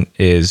man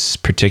is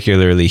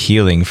particularly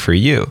healing for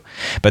you.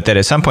 But that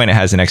at some point it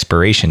has an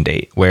expiration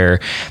date where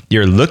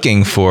you're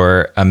looking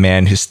for a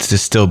man who's to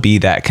still be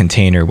that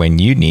container when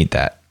you need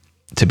that,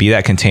 to be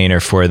that container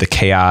for the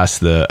chaos,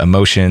 the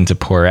emotion to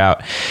pour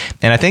out.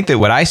 And I think that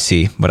what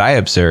I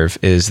observe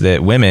is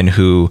that women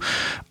who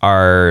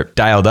are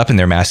dialed up in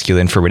their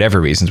masculine for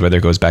whatever reasons, whether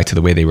it goes back to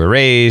the way they were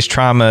raised,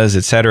 traumas,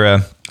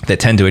 etc., that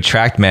tend to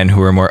attract men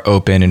who are more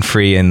open and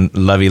free and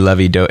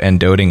lovey-lovey and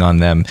doting on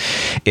them.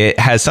 It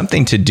has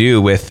something to do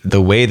with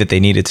the way that they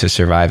needed to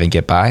survive and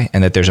get by,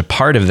 and that there's a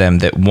part of them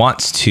that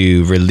wants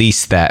to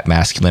release that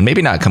masculine,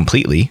 maybe not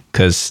completely,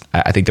 because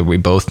I think that we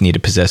both need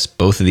to possess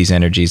both of these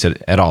energies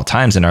at all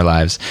times in our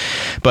lives,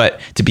 but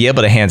to be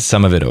able to hand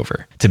some of it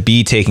over, to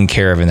be taken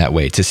care of in that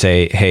way, to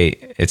say, hey,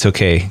 it's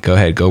okay, go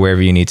ahead, go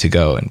wherever you need to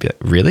go, and be like,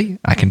 really?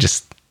 I can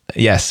just...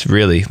 Yes,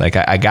 really. Like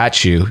I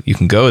got you. You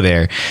can go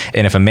there.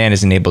 And if a man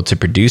isn't able to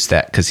produce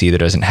that because he either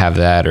doesn't have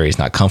that or he's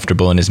not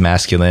comfortable in his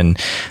masculine,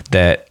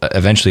 that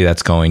eventually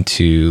that's going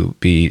to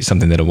be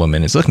something that a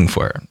woman is looking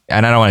for.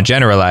 And I don't want to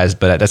generalize,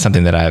 but that's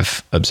something that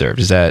I've observed.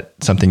 Is that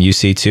something you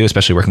see too,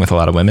 especially working with a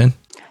lot of women?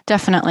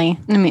 Definitely.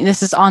 I mean,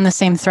 this is on the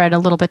same thread, a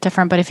little bit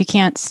different, but if you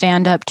can't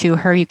stand up to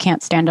her, you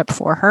can't stand up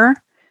for her.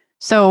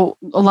 So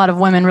a lot of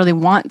women really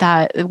want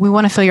that. We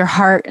want to feel your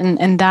heart,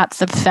 and that's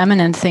the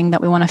feminine thing that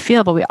we want to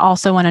feel, but we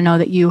also want to know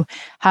that you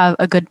have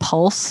a good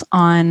pulse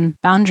on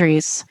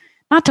boundaries,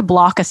 not to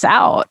block us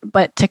out,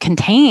 but to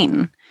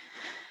contain.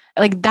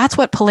 Like that's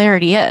what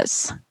polarity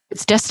is.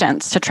 It's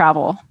distance to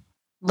travel,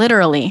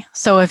 literally.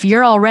 So if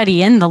you're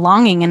already in the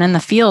longing and in the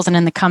feels and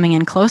in the coming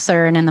in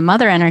closer and in the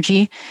mother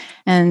energy,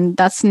 and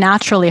that's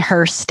naturally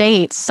her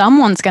state,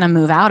 someone's going to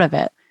move out of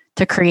it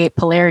to create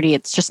polarity.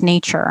 It's just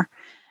nature.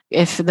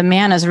 If the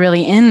man is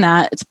really in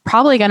that, it's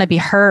probably going to be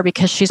her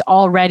because she's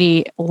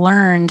already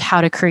learned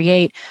how to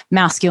create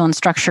masculine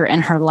structure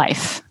in her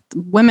life.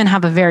 Women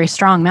have a very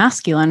strong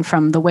masculine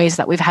from the ways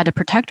that we've had to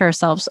protect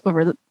ourselves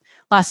over the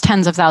last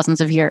tens of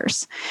thousands of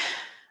years.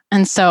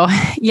 And so,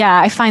 yeah,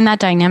 I find that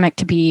dynamic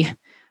to be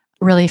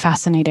really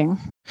fascinating.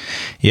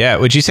 Yeah.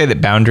 Would you say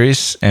that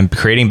boundaries and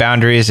creating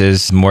boundaries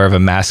is more of a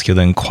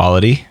masculine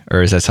quality,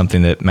 or is that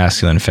something that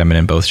masculine and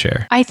feminine both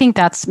share? I think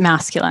that's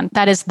masculine.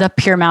 That is the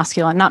pure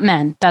masculine, not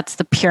men. That's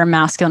the pure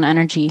masculine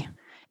energy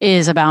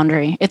is a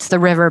boundary. It's the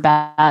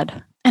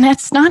riverbed. And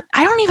it's not,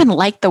 I don't even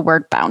like the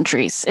word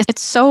boundaries.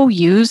 It's so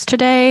used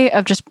today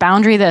of just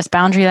boundary this,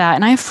 boundary that.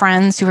 And I have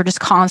friends who are just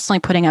constantly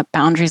putting up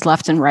boundaries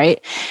left and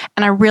right.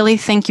 And I really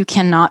think you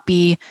cannot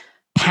be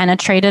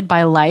penetrated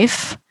by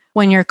life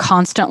when you're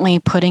constantly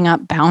putting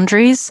up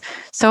boundaries.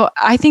 So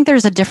I think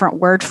there's a different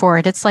word for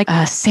it. It's like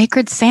a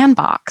sacred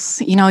sandbox.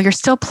 You know, you're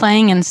still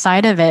playing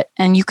inside of it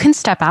and you can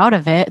step out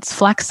of it. It's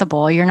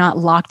flexible. You're not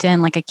locked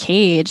in like a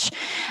cage,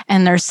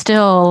 and there's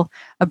still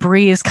a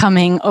breeze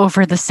coming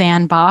over the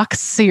sandbox.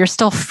 So you're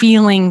still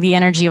feeling the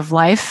energy of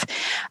life,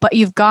 but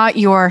you've got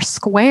your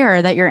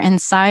square that you're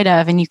inside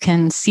of and you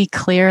can see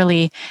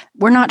clearly.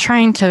 We're not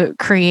trying to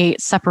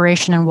create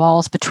separation and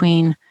walls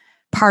between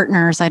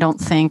partners, I don't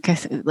think.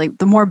 Like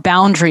the more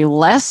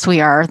boundary-less we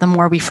are, the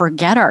more we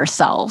forget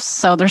ourselves.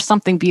 So there's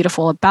something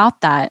beautiful about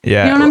that.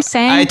 Yeah. You know what I'm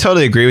saying? I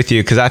totally agree with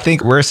you, because I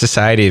think we're a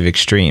society of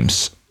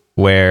extremes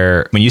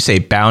where when you say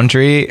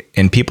boundary,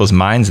 in people's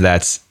minds,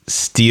 that's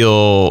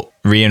steel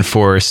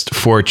reinforced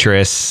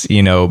fortress,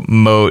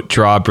 moat,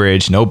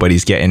 drawbridge.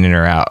 Nobody's getting in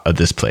or out of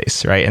this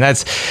place, right? And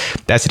that's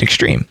an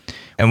extreme.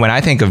 And when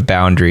I think of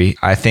boundary,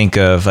 I think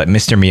of like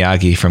Mr.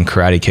 Miyagi from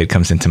Karate Kid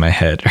comes into my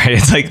head, right?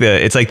 It's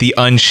like the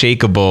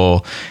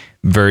unshakable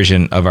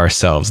version of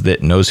ourselves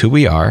that knows who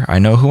we are. I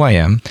know who I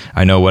am.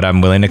 I know what I'm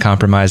willing to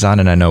compromise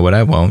on, and I know what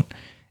I won't.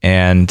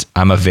 And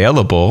I'm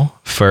available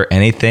for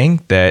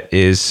anything that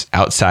is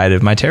outside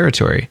of my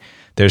territory.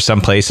 There's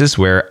some places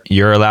where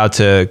you're allowed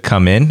to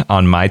come in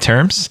on my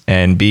terms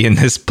and be in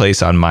this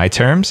place on my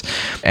terms.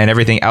 And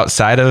everything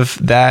outside of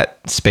that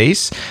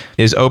space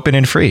is open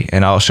and free.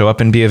 And I'll show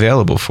up and be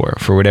available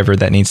for whatever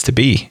that needs to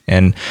be.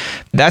 And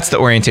that's the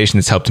orientation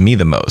that's helped me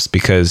the most,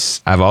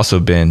 because I've also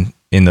been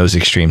in those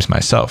extremes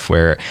myself,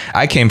 where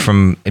I came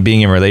from being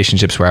in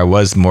relationships where I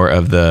was more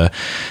of the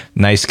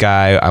nice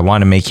guy. I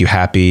want to make you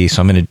happy, so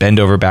I'm going to bend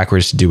over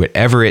backwards to do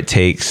whatever it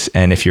takes.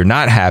 And if you're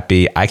not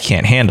happy, I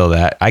can't handle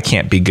that. I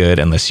can't be good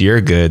unless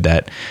you're good.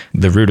 That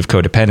the root of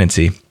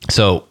codependency.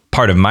 So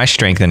part of my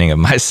strengthening of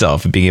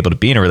myself and being able to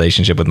be in a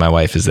relationship with my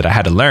wife is that I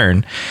had to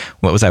learn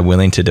what was I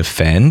willing to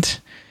defend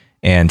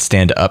and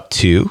stand up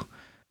to,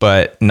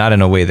 but not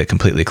in a way that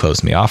completely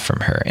closed me off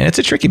from her. And it's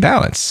a tricky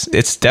balance.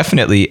 It's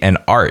definitely an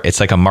art. It's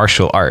like a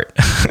martial art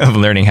of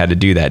learning how to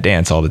do that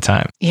dance all the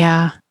time.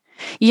 Yeah.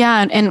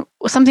 Yeah. And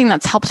something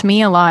that's helped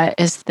me a lot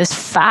is this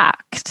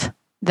fact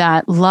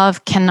that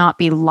love cannot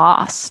be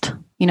lost.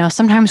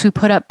 Sometimes we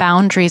put up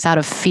boundaries out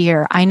of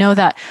fear. I know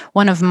that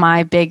one of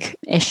my big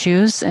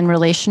issues in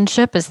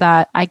relationship is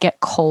that I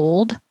get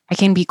cold. I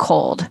can be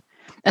cold,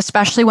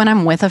 especially when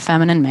I'm with a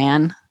feminine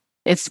man.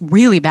 It's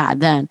really bad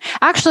then.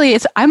 Actually,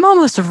 I'm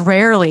almost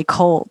rarely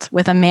cold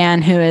with a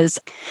man who is,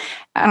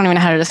 I don't even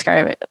know how to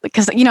describe it,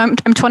 because, I'm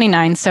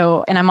 29,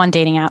 and I'm on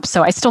dating apps.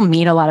 So I still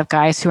meet a lot of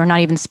guys who are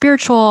not even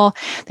spiritual.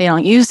 They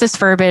don't use this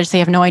verbiage. They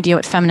have no idea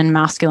what feminine and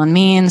masculine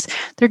means.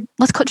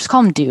 Let's just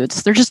call them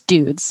dudes. They're just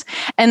dudes.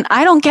 And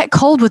I don't get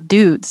cold with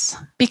dudes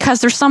because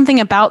there's something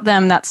about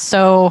them that's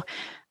so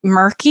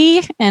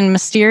murky and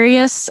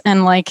mysterious.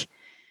 And like,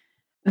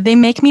 they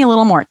make me a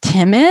little more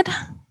timid.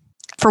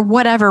 For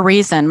whatever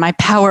reason, my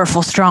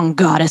powerful, strong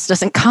goddess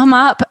doesn't come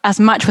up as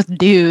much with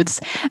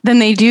dudes than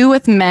they do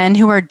with men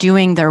who are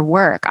doing their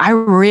work.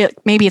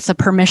 Maybe it's a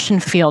permission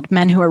field.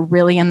 Men who are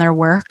really in their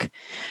work.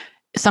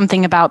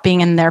 Something about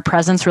being in their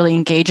presence really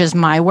engages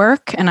my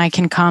work, and I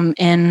can come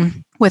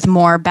in with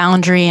more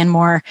boundary and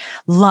more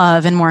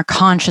love and more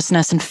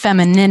consciousness and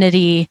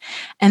femininity.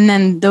 And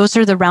then those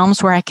are the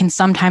realms where I can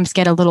sometimes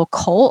get a little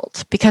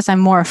cold because I'm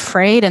more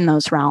afraid in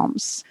those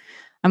realms.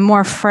 I'm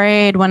more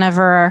afraid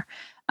whenever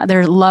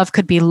their love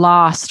could be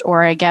lost,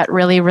 or I get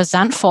really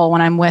resentful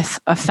when I'm with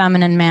a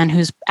feminine man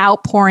who's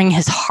outpouring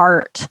his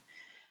heart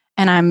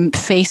and I'm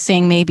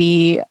facing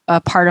maybe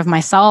a part of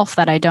myself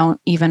that I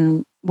don't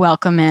even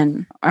welcome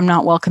in. I'm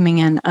not welcoming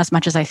in as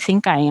much as I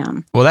think I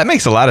am. Well, that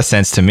makes a lot of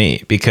sense to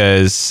me,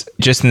 because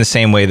just in the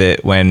same way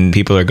that when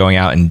people are going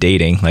out and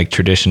dating, like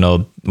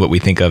traditional, what we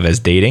think of as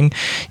dating,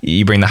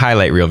 you bring the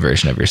highlight reel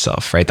version of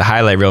yourself, right? The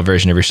highlight reel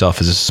version of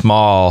yourself is a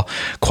small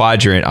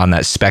quadrant on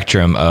that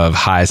spectrum of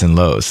highs and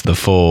lows, the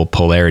full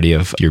polarity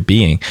of your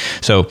being.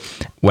 So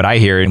what I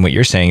hear and what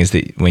you're saying is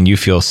that when you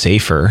feel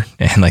safer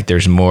and like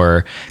there's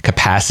more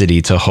capacity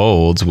to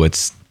hold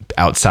what's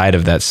outside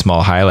of that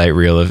small highlight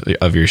reel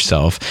of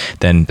yourself,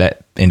 then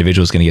that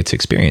individual is going to get to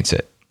experience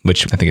it,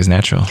 which I think is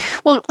natural.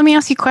 Well, let me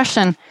ask you a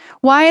question.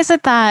 Why is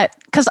it that,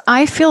 because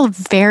I feel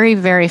very,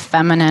 very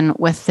feminine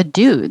with the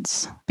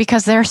dudes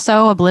because they're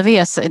so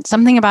oblivious. It's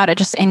something about it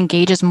just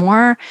engages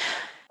more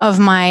of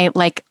my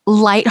like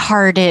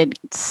lighthearted,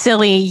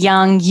 silly,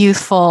 young,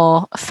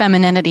 youthful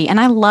femininity. And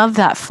I love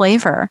that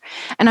flavor.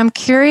 And I'm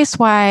curious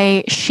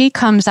why she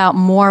comes out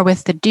more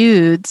with the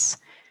dudes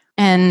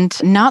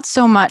and not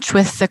so much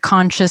with the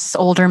conscious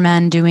older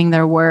men doing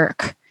their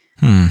work.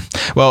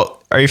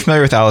 Well, Are you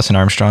familiar with Alison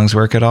Armstrong's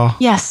work at all?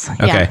 Yes.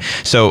 Okay. Yeah.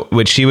 So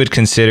what she would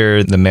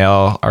consider the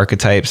male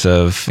archetypes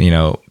of,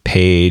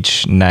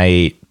 Page,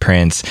 Knight,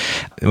 Prince.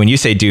 When you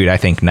say dude, I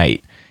think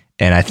Knight.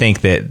 And I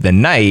think that the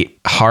Knight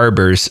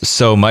harbors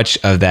so much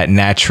of that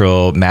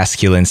natural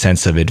masculine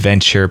sense of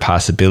adventure,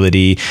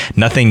 possibility,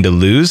 nothing to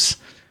lose.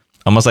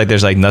 Almost like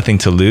there's like nothing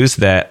to lose,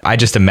 that I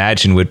just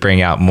imagine would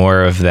bring out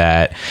more of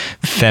that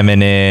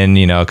feminine,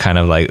 kind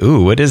of like,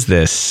 ooh, what is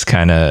this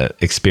kind of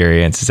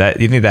experience?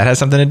 You think that has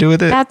something to do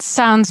with it? That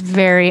sounds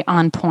very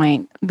on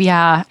point.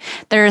 Yeah.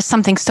 There is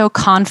something so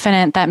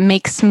confident that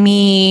makes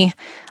me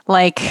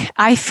like,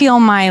 I feel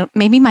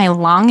maybe my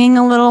longing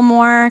a little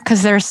more,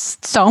 because there's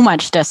so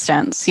much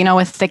distance.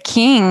 With the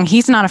king,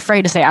 he's not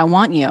afraid to say, I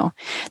want you.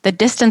 The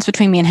distance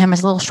between me and him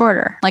is a little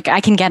shorter. Like, I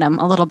can get him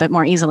a little bit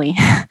more easily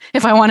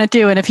if I wanted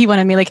to. And if he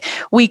wanted me, like,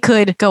 we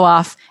could go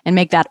off and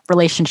make that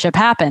relationship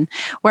happen.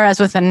 Whereas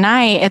with a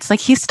knight, it's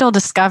like he's still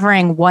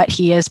discovering what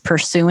he is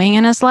pursuing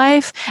in his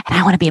life. And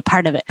I want to be a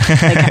part of it.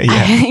 Like,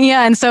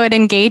 yeah. And so it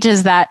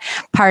engages that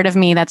part of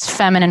me that's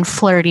feminine,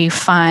 flirty,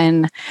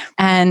 fun,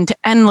 and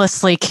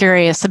endlessly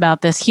curious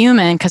about this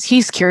human, because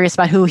he's curious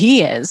about who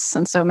he is.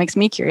 And so it makes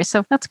me curious.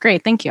 So that's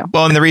great. Thank you.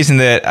 Well, and the reason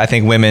that I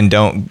think women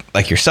don't,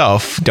 like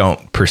yourself,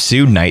 don't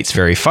pursue nights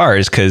very far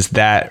is because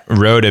that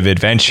road of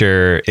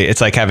adventure,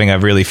 it's like having a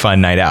really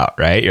fun night out,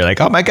 right? You're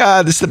like, oh my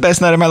God, this is the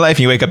best night of my life.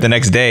 And you wake up the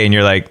next day and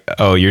you're like,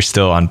 oh, you're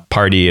still on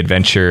party,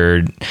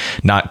 adventure,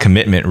 not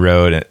commitment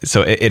road.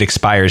 So it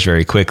expires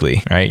very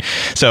quickly, right?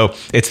 So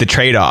it's the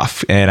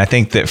trade-off. And I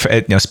think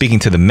that, speaking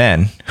to the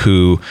men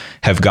who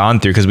have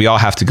gone through, because we all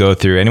have to go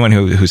through, anyone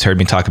who's heard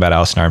me talk about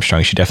Alison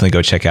Armstrong, you should definitely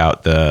go check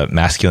out the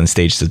masculine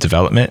stages of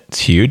development. It's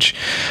huge.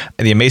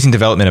 The Amazing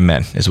Development of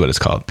Men is what it's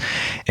called.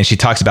 And she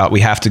talks about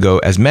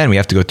as men, we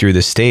have to go through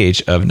this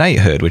stage of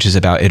knighthood, which is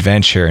about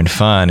adventure and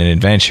fun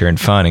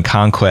and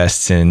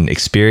conquests and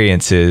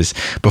experiences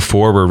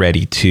before we're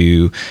ready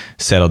to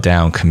settle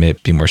down,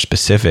 commit, be more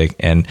specific.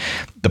 And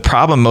the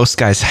problem most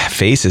guys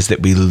face is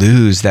that we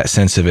lose that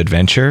sense of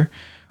adventure,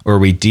 or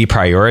we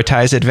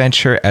deprioritize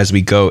adventure as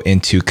we go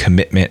into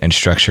commitment and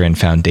structure and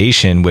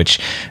foundation, which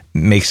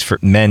makes for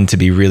men to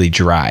be really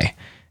dry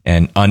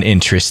and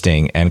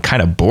uninteresting and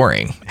kind of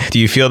boring. Do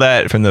you feel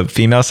that from the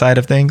female side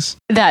of things?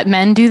 That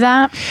men do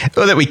that?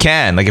 Oh, that we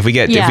can. Like if we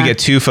get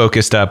too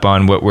focused up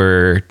on what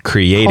we're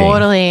creating.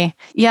 Totally.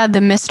 Yeah,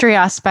 the mystery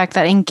aspect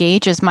that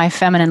engages my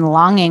feminine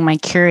longing, my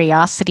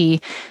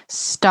curiosity,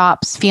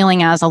 stops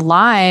feeling as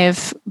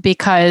alive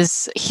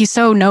because he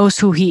so knows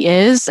who he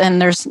is,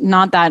 and there's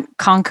not that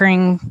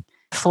conquering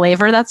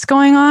flavor that's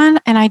going on.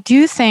 And I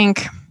do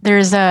think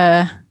there's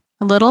a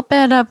little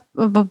bit of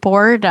a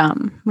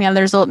boredom. Yeah,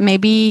 there's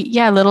maybe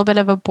a little bit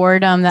of a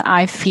boredom that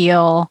I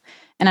feel.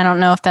 And I don't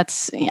know if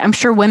I'm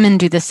sure women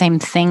do the same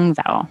thing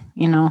though.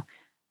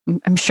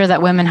 I'm sure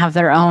that women have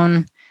their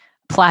own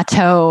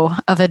plateau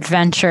of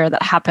adventure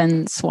that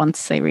happens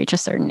once they reach a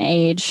certain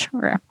age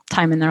or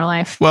time in their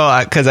life.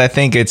 Well, because I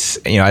think it's,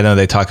 I know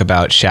they talk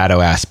about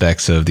shadow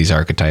aspects of these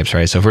archetypes,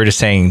 right? So if we're just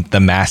saying the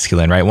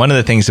masculine, right? One of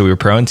the things that we were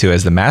prone to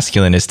as the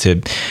masculine is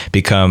to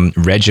become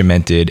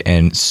regimented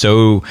and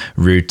so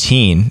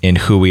routine in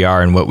who we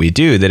are and what we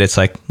do that it's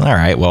like, all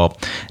right, well,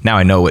 now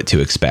I know what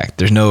to expect.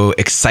 There's no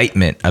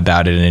excitement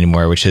about it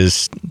anymore, which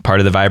is part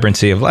of the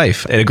vibrancy of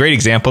life. And a great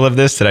example of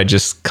this that I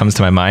just comes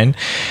to my mind,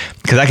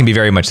 because I can be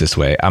very much this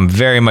way. I'm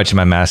very much in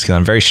my masculine.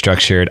 I'm very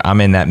structured.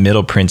 I'm in that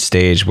middle Prince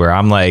stage where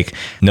I'm like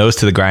nose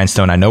to the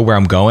grindstone. I know where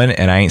I'm going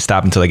and I ain't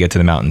stopping until I get to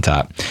the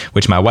mountaintop,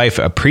 which my wife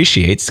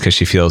appreciates because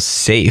she feels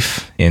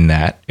safe in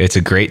that. It's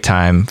a great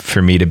time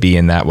for me to be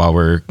in that while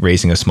we're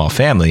raising a small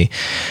family.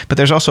 But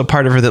there's also a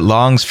part of her that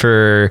longs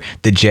for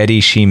the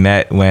jetty she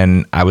met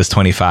when I was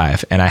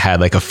 25 and I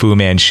had like a Fu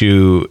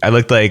Manchu. I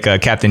looked like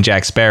Captain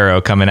Jack Sparrow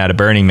coming out of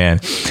Burning Man.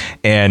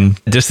 And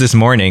just this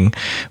morning,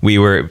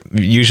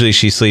 usually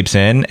she sleeps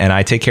in and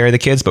I take care of the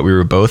kids, but we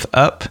were both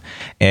up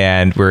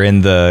and we're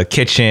in the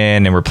kitchen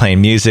and we're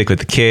playing music with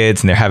the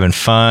kids and they're having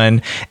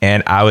fun.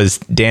 And I was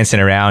dancing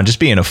around, just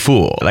being a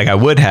fool, like I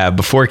would have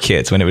before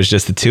kids when it was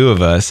just the two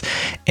of us.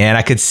 And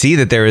I could see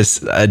that there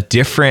was a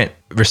different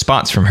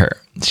response from her.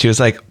 She was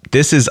like,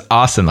 this is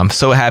awesome. I'm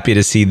so happy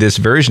to see this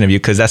version of you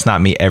because that's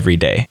not me every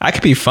day. I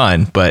could be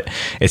fun, but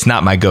it's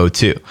not my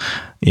go-to.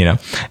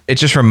 It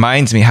just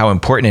reminds me how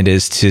important it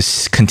is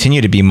to continue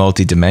to be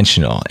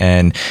multidimensional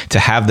and to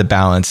have the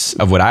balance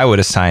of what I would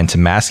assign to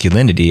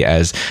masculinity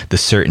as the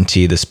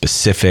certainty, the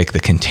specific,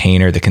 the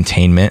container, the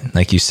containment,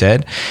 like you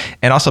said,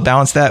 and also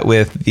balance that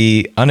with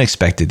the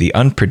unexpected, the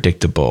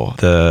unpredictable,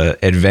 the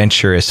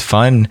adventurous,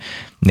 fun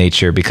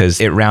nature,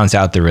 because it rounds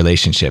out the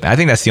relationship. I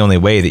think that's the only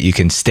way that you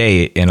can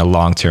stay in a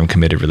long-term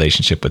committed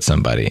relationship with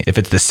somebody. If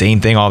it's the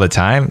same thing all the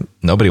time,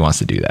 nobody wants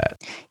to do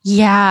that.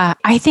 Yeah,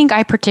 I think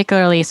I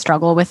particularly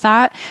struggle with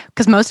that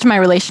because most of my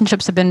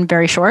relationships have been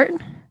very short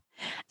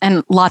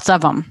and lots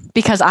of them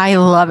because I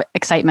love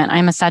excitement.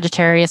 I'm a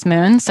Sagittarius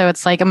moon. So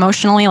it's like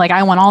emotionally, like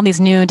I want all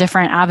these new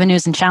different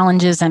avenues and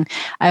challenges. And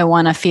I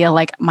want to feel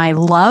like my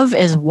love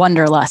is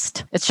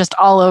wanderlust. It's just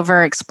all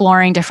over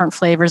exploring different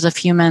flavors of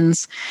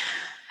humans.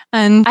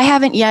 And I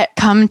haven't yet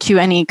come to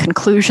any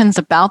conclusions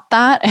about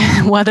that,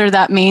 whether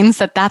that means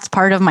that that's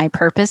part of my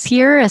purpose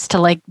here is to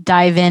like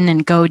dive in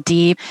and go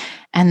deep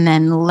and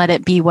then let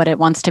it be what it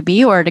wants to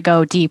be, or to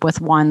go deep with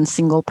one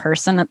single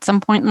person at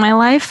some point in my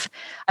life.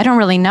 I don't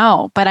really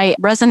know, but I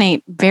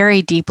resonate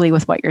very deeply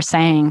with what you're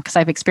saying because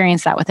I've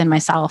experienced that within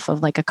myself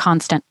of like a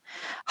constant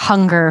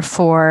hunger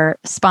for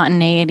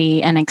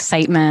spontaneity and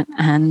excitement.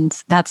 And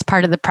that's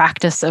part of the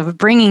practice of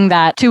bringing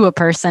that to a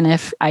person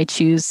if I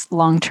choose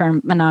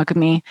long-term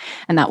monogamy.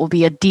 And that will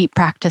be a deep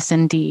practice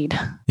indeed.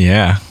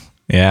 Yeah.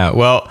 Yeah.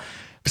 Well,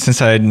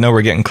 since I know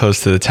we're getting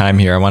close to the time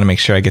here, I want to make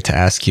sure I get to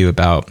ask you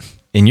about,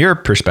 in your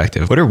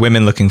perspective, what are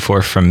women looking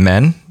for from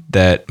men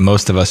that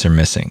most of us are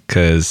missing?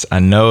 Because I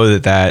know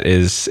that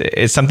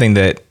it's something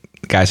that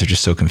guys are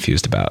just so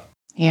confused about.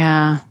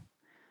 Yeah.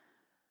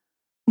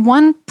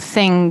 One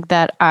thing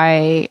that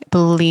I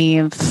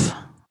believe,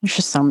 it's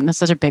just that's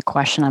such a big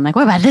question. I'm like,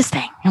 what about this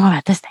thing? And what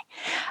about this thing?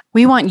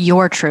 We want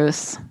your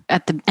truth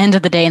at the end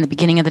of the day and the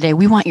beginning of the day.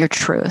 We want your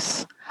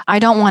truth. I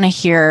don't want to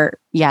hear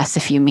yes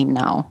if you mean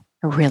no.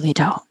 I really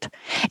don't.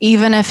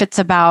 Even if it's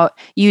about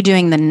you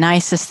doing the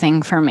nicest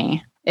thing for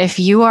me. If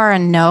you are a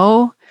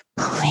no,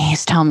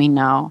 please tell me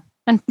no.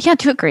 And yeah,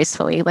 do it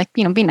gracefully. Like,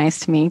 be nice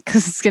to me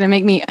because it's going to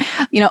make me,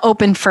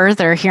 open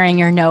further hearing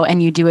your no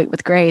and you do it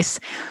with grace.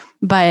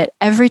 But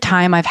every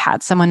time I've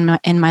had someone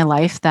in my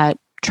life that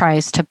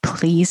tries to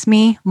please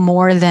me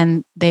more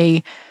than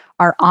they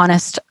are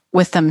honest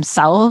with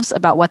themselves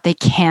about what they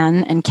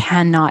can and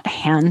cannot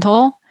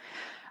handle,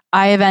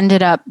 I've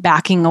ended up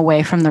backing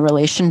away from the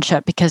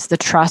relationship because the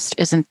trust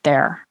isn't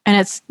there.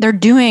 And they're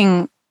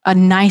doing a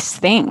nice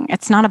thing.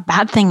 It's not a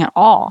bad thing at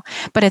all,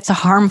 but it's a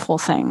harmful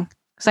thing.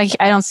 So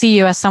I don't see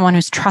you as someone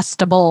who's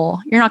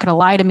trustable. You're not going to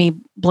lie to me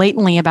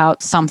blatantly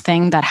about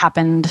something that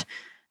happened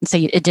and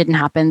say it didn't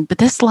happen. But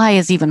this lie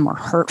is even more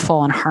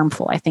hurtful and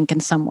harmful, I think, in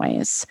some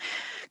ways,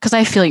 because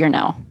I feel your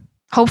no.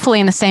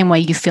 Hopefully in the same way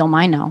you feel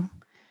my no.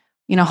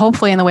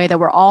 Hopefully in the way that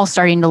we're all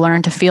starting to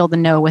learn to feel the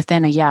no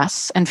within a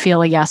yes and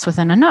feel a yes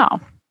within a no.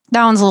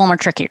 That one's a little more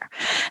trickier.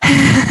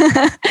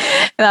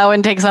 That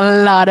one takes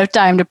a lot of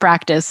time to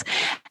practice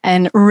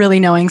and really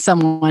knowing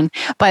someone.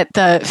 But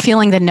the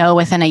feeling the no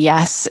within a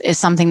yes is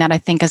something that I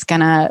think is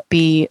going to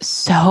be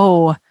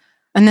so,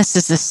 and this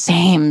is the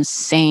same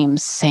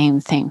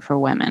thing for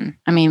women.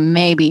 I mean,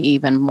 maybe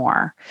even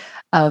more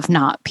of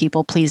not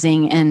people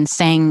pleasing and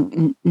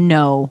saying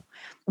no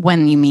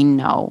when you mean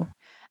no.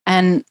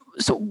 And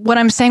so what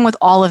I'm saying with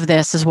all of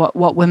this is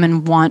what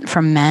women want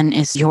from men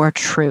is your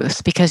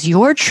truth, because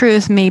your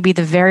truth may be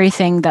the very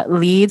thing that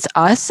leads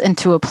us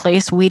into a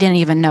place we didn't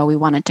even know we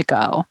wanted to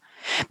go.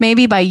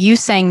 Maybe by you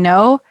saying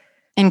no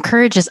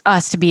encourages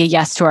us to be a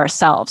yes to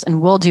ourselves,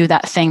 and we'll do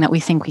that thing that we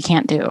think we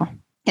can't do.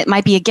 It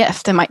might be a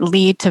gift. It might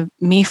lead to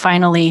me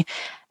finally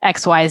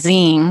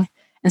XYZing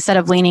instead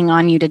of leaning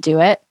on you to do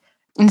it.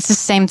 And it's the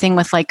same thing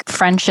with like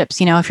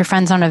friendships. If your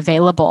friends aren't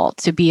available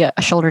to be a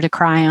shoulder to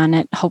cry on,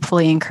 it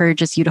hopefully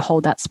encourages you to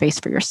hold that space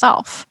for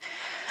yourself.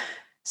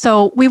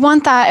 So we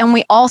want that. And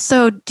we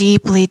also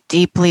deeply,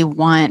 deeply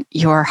want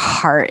your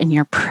heart and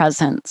your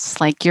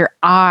presence, like your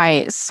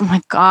eyes. Oh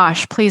my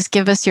gosh, please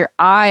give us your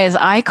eyes,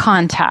 eye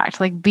contact,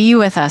 like be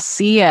with us,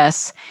 see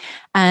us,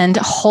 and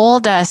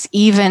hold us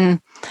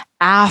even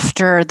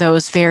after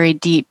those very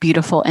deep,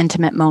 beautiful,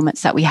 intimate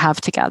moments that we have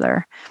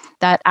together.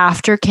 That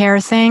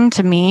aftercare thing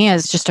to me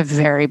is just a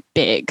very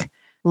big,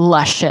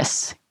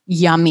 luscious,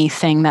 yummy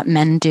thing that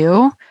men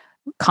do.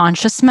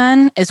 Conscious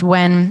men is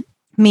when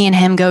me and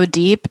him go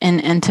deep in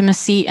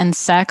intimacy and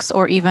sex,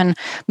 or even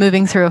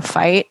moving through a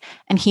fight,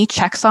 and he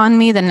checks on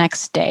me the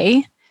next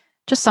day.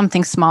 Just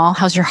something small.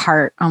 How's your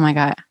heart? Oh my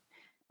God.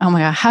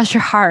 How's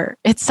your heart?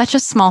 It's such a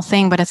small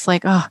thing, but it's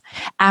like,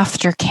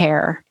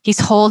 aftercare. He's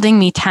holding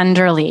me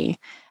tenderly.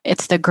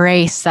 It's the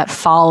grace that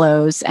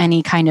follows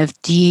any kind of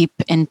deep,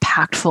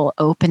 impactful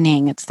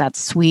opening. It's that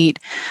sweet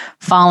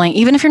falling.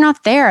 Even if you're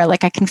not there,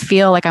 like I can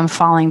feel like I'm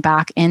falling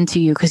back into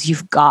you because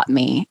you've got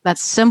me. That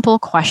simple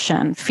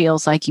question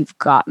feels like you've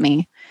got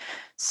me.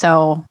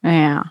 So,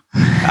 yeah.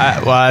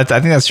 I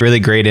think that's really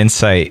great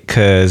insight,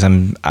 because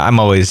I'm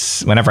always,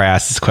 whenever I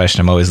ask this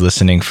question, I'm always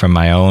listening from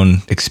my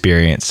own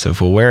experience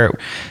of, well, where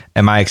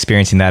am I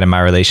experiencing that in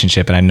my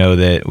relationship? And I know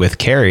that with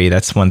Carrie,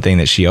 that's one thing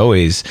that she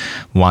always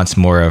wants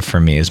more of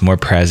from me, is more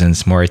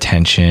presence, more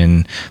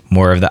attention,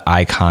 more of the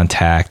eye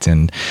contact.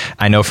 And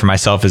I know for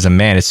myself as a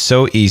man, it's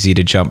so easy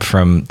to jump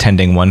from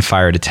tending one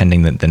fire to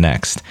tending the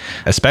next,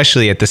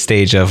 especially at the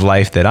stage of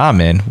life that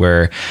I'm in,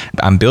 where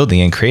I'm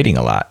building and creating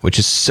a lot, which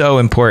is so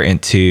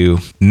important to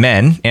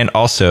men and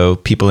also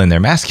people in their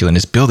masculine,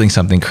 is building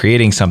something,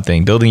 creating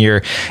something, building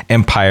your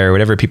empire,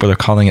 whatever people are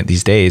calling it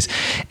these days,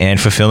 and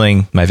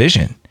fulfilling my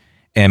vision.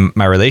 And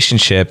my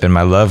relationship and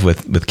my love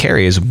with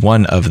Carrie is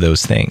one of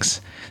those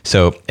things.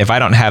 So if I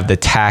don't have the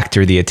tact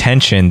or the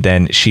attention,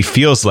 then she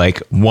feels like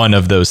one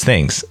of those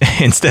things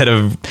instead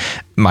of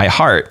my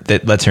heart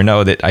that lets her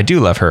know that I do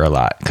love her a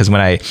lot. Because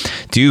when I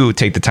do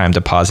take the time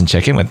to pause and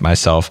check in with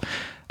myself,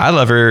 I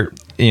love her,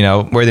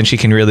 more than she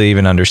can really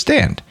even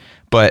understand.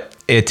 But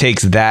it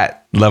takes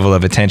that level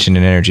of attention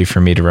and energy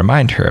for me to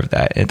remind her of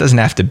that. It doesn't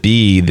have to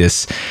be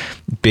this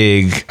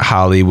big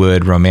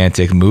Hollywood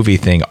romantic movie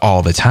thing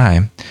all the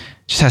time.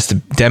 It just has to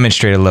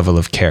demonstrate a level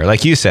of care.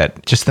 Like you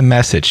said, just the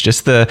message,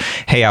 just the,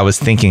 hey, I was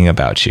thinking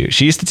about you.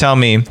 She used to tell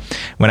me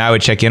when I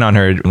would check in on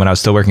her, when I was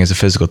still working as a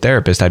physical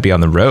therapist, I'd be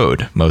on the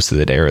road most of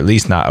the day, or at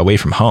least not away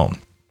from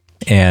home.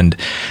 And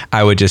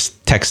I would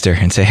just text her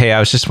and say, hey, I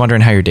was just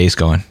wondering how your day's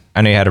going.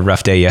 I know you had a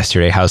rough day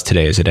yesterday. How's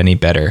today? Is it any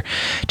better?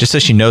 Just so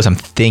she knows I'm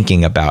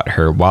thinking about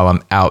her while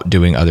I'm out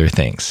doing other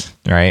things,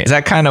 right? Is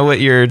that kind of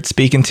what you're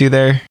speaking to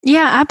there?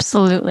 Yeah,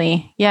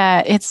 absolutely.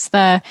 Yeah, it's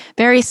the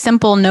very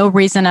simple, no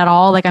reason at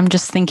all, like I'm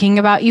just thinking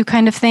about you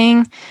kind of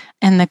thing.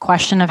 And the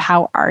question of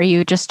how are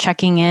you, just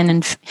checking in,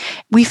 and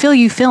we feel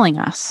you feeling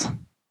us.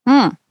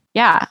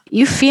 Yeah,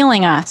 you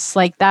feeling us,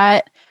 like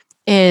that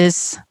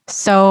is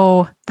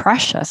so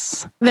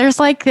precious. There's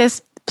like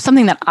this,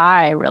 something that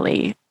I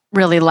really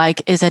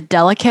like is a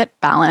delicate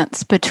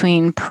balance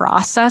between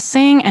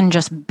processing and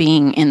just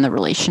being in the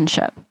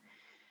relationship.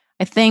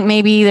 I think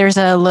maybe there's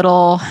a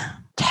little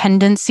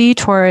tendency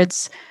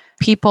towards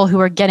people who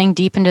are getting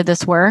deep into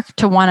this work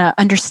to want to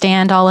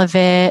understand all of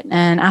it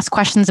and ask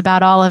questions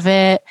about all of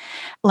it.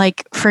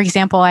 Like, for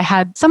example, I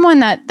had someone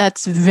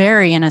that's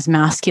very in his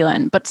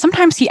masculine, but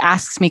sometimes he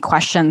asks me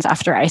questions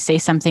after I say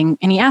something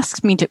and he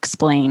asks me to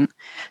explain.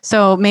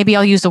 So maybe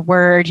I'll use a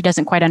word he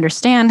doesn't quite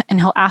understand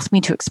and he'll ask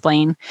me to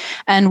explain.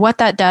 And what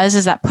that does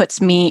is that puts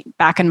me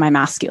back in my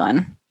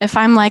masculine. If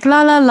I'm like,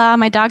 la, la, la,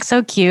 my dog's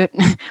so cute,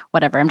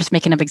 whatever, I'm just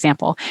making an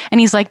example. And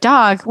he's like,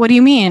 dog, what do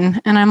you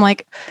mean? And I'm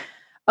like,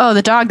 oh,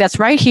 the dog that's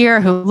right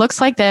here who looks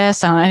like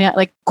this. And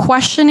like,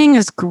 questioning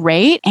is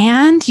great.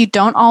 And you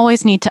don't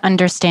always need to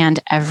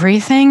understand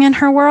everything in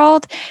her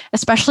world,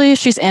 especially if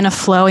she's in a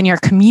flow and you're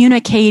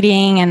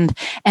communicating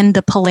and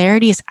the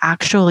polarity is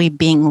actually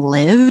being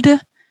lived.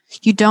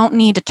 You don't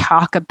need to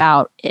talk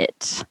about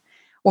it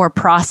or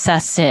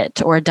process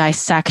it or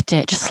dissect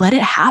it. Just let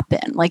it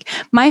happen. Like,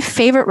 my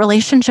favorite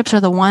relationships are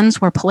the ones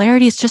where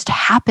polarity is just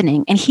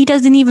happening and he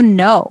doesn't even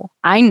know.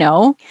 I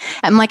know.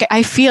 And like,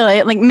 I feel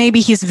it. Like, maybe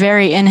he's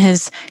very in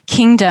his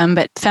kingdom,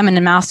 but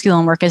feminine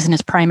masculine work isn't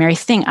his primary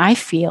thing. I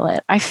feel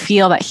it. I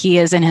feel that he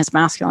is in his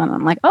masculine.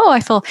 I'm like, oh, I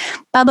feel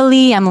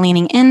bubbly. I'm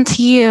leaning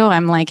into you.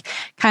 I'm like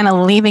kind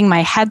of leaving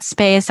my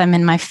headspace. I'm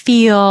in my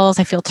feels.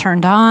 I feel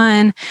turned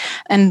on.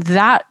 And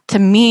that to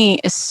me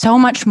is so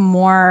much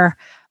more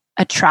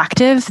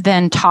attractive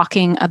than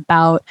talking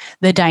about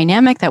the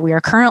dynamic that we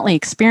are currently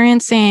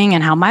experiencing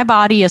and how my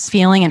body is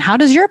feeling and how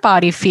does your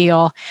body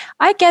feel.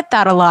 I get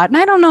that a lot. And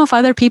I don't know if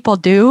other people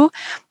do,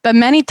 but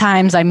many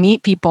times I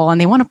meet people and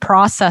they want to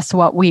process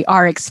what we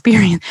are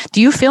experiencing.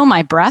 Do you feel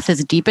my breath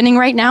is deepening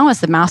right now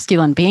as the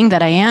masculine being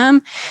that I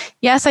am?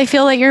 Yes, I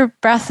feel that your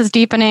breath is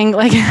deepening.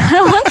 Like, I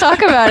don't want to talk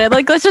about it.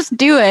 Like, let's just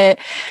do it.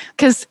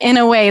 Because in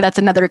a way, that's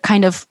another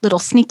kind of little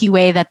sneaky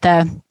way that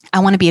I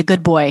want to be a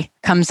good boy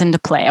comes into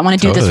play. I want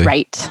to do this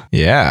right.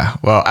 Yeah.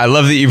 Well, I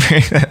love that you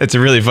bring it's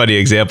a really funny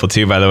example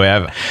too, by the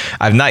way.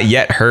 I've not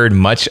yet heard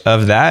much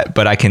of that,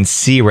 but I can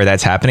see where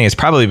that's happening. It's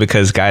probably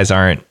because guys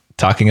aren't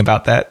talking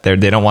about that. They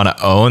don't want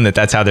to own that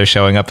that's how they're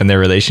showing up in their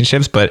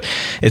relationships, but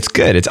it's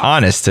good. It's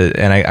honest.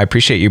 And I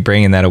appreciate you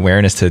bringing that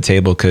awareness to the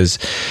table, because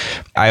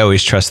I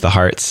always trust the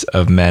hearts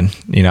of men.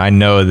 You know, I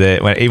know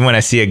that even when I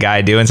see a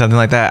guy doing something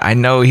like that, I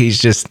know he's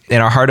just,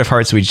 in our heart of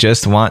hearts, we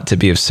just want to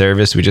be of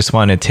service. We just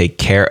want to take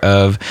care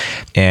of.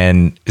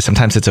 And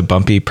sometimes it's a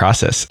bumpy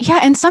process. Yeah.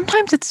 And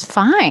sometimes it's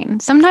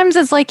fine. Sometimes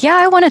it's like, yeah,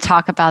 I want to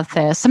talk about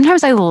this.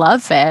 Sometimes I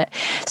love it.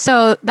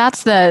 So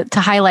that's to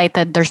highlight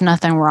that there's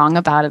nothing wrong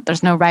about it.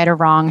 There's no right or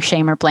wrong,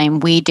 shame or blame.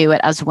 We do it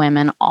as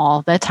women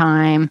all the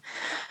time.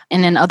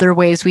 And in other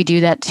ways, we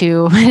do that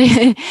too.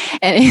 And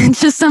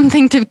it's just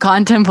something to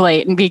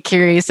contemplate and be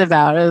curious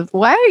about.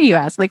 Why are you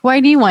asking? Like,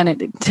 why do you want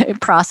to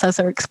process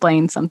or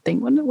explain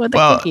something? What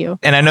give you?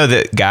 And I know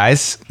that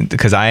guys,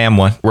 because I am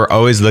one, we're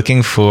always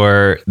looking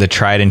for the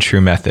tried and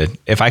true method.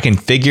 If I can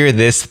figure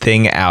this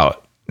thing out,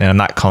 and I'm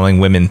not calling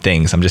women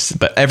things,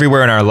 but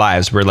everywhere in our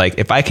lives, we're like,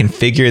 if I can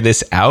figure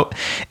this out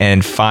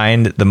and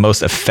find the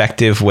most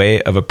effective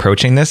way of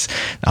approaching this,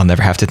 I'll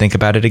never have to think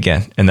about it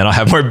again. And then I'll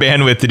have more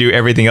bandwidth to do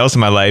everything else in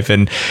my life.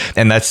 And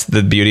that's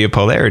the beauty of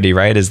polarity,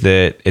 right? Is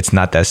that it's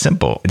not that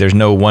simple. There's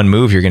no one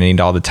move you're going to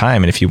need all the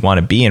time. And if you want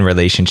to be in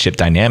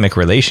dynamic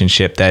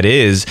relationship that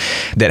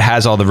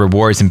has all the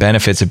rewards and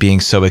benefits of being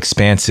so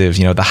expansive,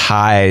 you know, the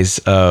highs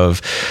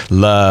of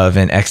love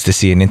and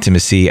ecstasy and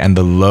intimacy and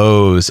the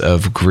lows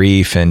of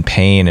grief and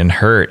pain and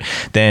hurt,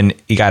 then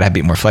you got to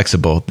be more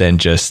flexible than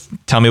just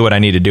tell me what I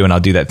need to do and I'll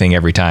do that thing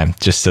every time,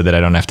 just so that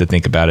I don't have to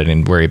think about it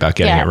and worry about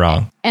getting it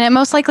wrong. And it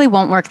most likely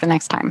won't work the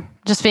next time.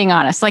 Just being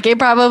honest, like, it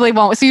probably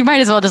won't. So you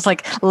might as well just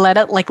let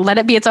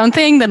it be its own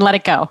thing, then let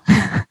it go.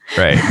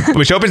 Right.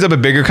 Which opens up a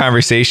bigger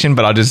conversation,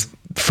 but I'll just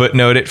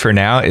footnote it for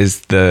now,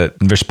 is the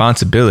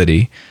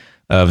responsibility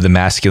of the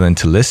masculine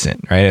to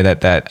listen, right?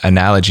 That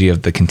analogy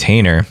of the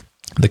container.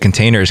 The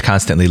container is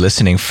constantly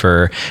listening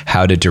for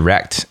how to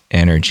direct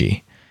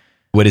energy.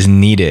 What is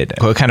needed?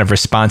 What kind of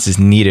response is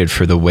needed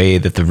for the way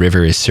that the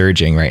river is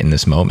surging right in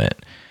this moment?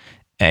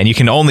 And you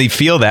can only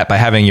feel that by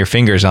having your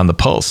fingers on the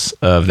pulse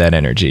of that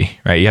energy,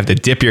 right? You have to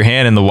dip your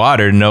hand in the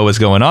water to know what's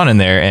going on in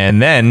there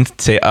and then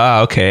say,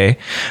 okay,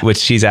 what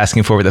she's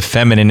asking for, what the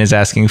feminine is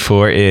asking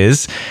for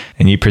is,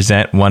 and you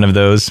present one of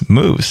those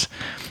moves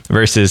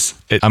versus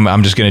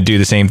I'm just going to do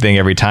the same thing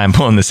every time,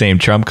 pulling the same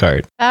trump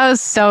card. That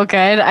was so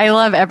good. I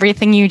love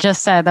everything you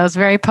just said. That was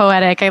very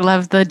poetic. I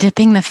love the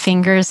dipping the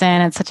fingers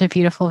in. It's such a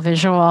beautiful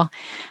visual.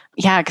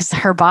 Yeah, because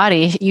her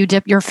body, you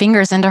dip your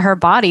fingers into her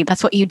body.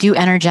 That's what you do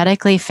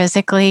energetically,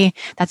 physically.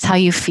 That's how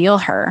you feel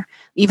her.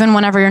 Even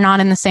whenever you're not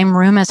in the same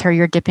room as her,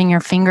 you're dipping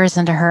your fingers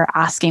into her,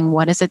 asking,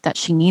 what is it that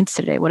she needs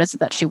today? What is it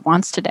that she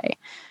wants today?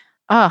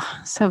 Oh,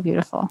 so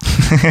beautiful.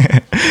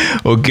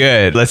 Well,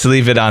 good. Let's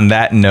leave it on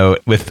that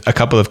note with a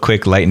couple of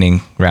quick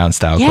lightning round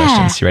style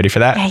questions. You ready for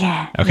that?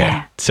 Yeah. Okay.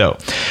 Yeah. So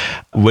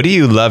what do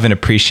you love and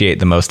appreciate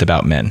the most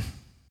about men?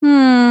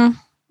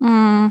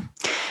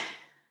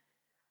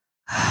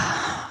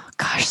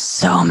 Gosh,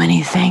 so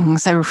many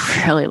things. I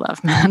really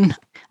love men.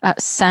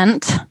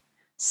 Scent,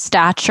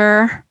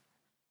 stature,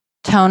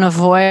 tone of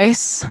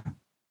voice,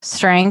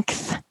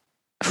 strength,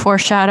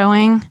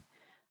 foreshadowing,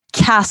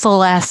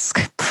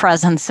 castle-esque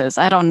presences.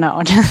 I don't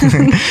know.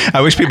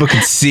 I wish people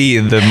could see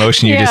the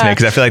motion you just made,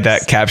 because I feel like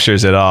that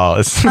captures it all.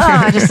 Just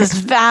this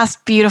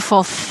vast,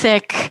 beautiful,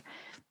 thick,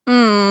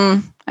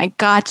 I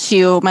got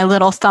you, my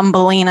little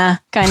Thumbelina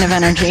kind of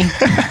energy.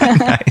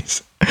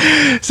 Nice.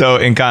 So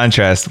in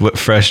contrast, what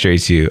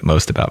frustrates you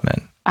most about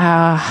men?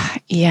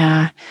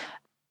 Yeah.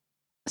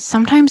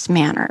 Sometimes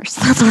manners.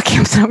 That's what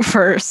comes up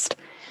first.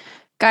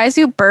 Guys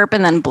who burp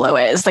and then blow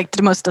it is like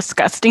the most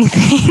disgusting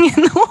thing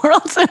in the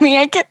world to me.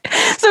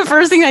 It's the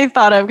first thing I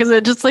thought of because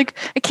it just like,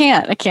 I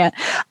can't.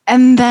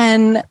 And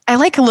then I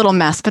like a little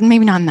mess, but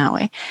maybe not in that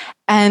way.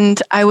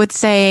 And I would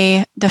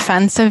say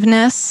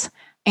defensiveness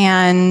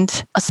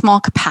and a small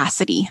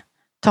capacity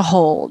to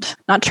hold,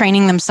 not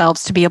training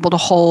themselves to be able to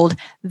hold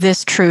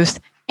this truth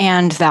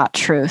and that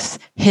truth,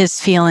 his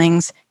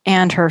feelings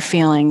and her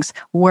feelings,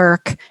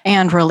 work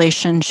and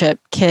relationship,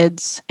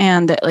 kids,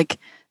 and like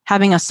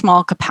having a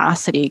small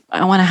capacity.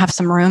 I want to have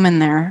some room in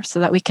there so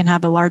that we can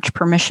have a large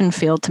permission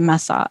field to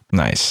mess up.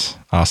 Nice.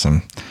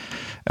 Awesome.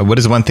 What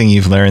is one thing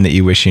you've learned that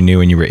you wish you knew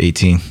when you were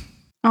 18?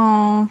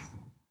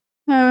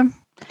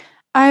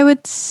 I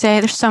would say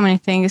there's so many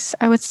things.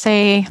 I would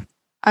say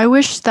I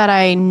wish that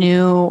I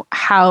knew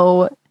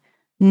how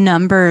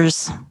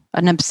numbers,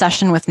 an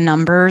obsession with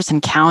numbers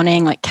and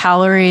counting, like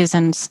calories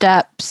and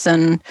steps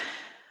and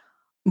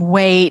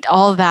weight,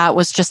 all of that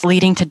was just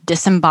leading to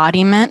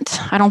disembodiment.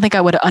 I don't think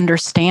I would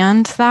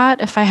understand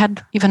that if I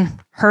had even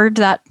heard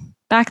that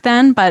back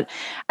then, but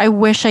I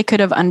wish I could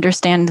have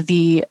understand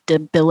the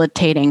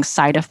debilitating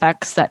side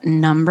effects that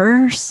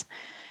numbers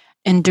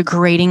and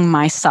degrading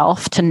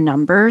myself to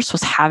numbers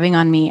was having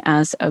on me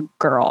as a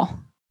girl.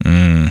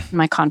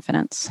 My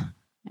confidence.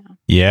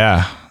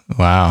 Yeah.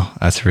 Wow.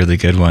 That's a really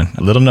good one.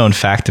 A little known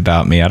fact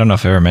about me. I don't know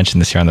if I ever mentioned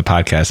this here on the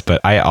podcast,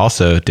 but I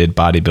also did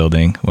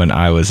bodybuilding when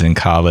I was in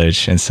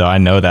college. And so I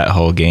know that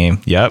whole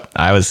game. Yep.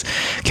 I was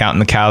counting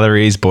the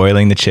calories,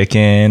 boiling the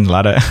chicken, a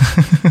lot of,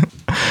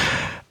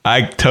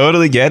 I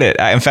totally get it.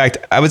 In fact,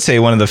 I would say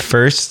one of the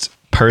first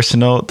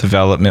personal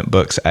development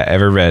books I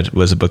ever read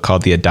was a book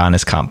called The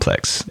Adonis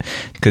Complex,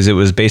 because it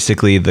was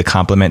basically the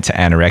complement to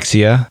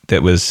anorexia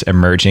that was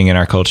emerging in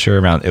our culture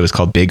around. It was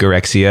called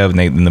bigorexia,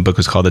 and the book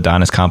was called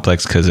Adonis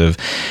Complex because of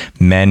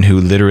men who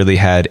literally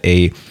had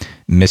a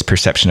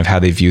misperception of how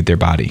they viewed their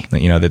body.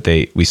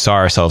 That we saw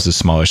ourselves as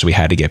smaller, so we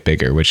had to get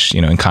bigger, which,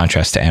 in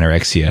contrast to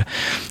anorexia.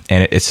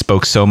 And it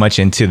spoke so much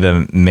into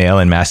the male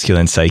and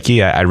masculine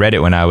psyche. I read it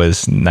when I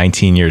was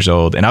 19 years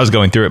old, and I was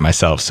going through it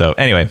myself. So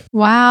anyway.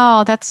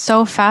 Wow, that's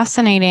so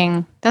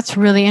fascinating. That's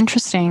really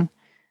interesting.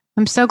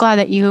 I'm so glad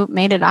that you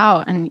made it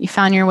out and you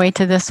found your way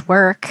to this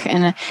work.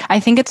 And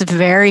I think it's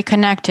very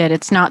connected.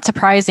 It's not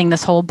surprising,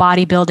 this whole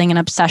bodybuilding and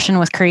obsession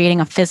with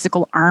creating a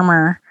physical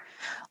armor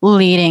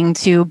leading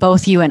to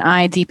both you and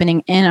I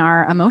deepening in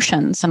our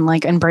emotions and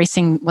like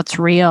embracing what's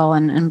real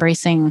and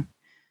embracing.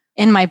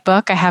 In my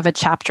book, I have a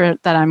chapter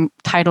that I'm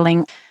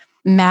titling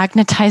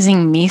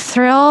Magnetizing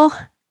Mithril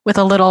with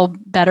a little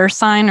better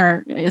sign,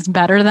 or is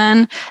better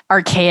than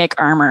archaic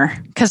armor.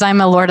 Because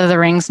I'm a Lord of the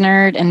Rings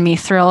nerd, and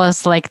mithril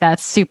is like that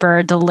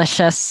super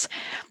delicious,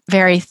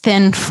 very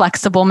thin,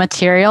 flexible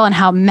material, and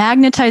how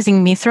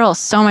magnetizing mithril is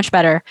so much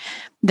better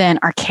than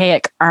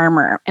archaic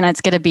armor. And it's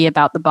going to be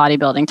about the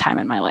bodybuilding time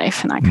in my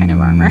life and that kind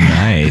of armor.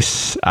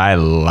 Nice. I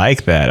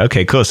like that.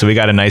 Okay, cool. So we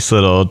got a nice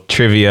little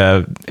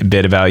trivia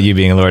bit about you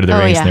being a Lord of the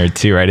Rings nerd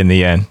too, right in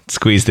the end.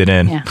 Squeezed it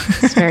in. Yeah,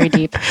 it's very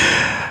deep.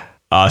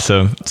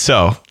 Awesome.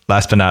 So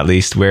last but not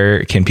least,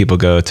 where can people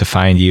go to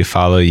find you,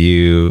 follow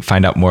you,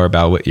 find out more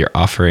about what you're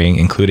offering,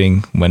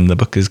 including when the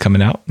book is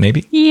coming out,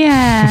 maybe?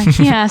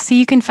 Yeah. So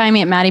you can find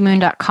me at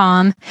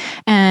maddiemoon.com.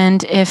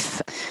 And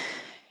if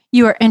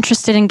you are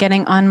interested in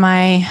getting on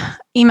my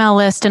email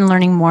list and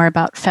learning more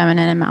about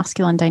feminine and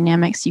masculine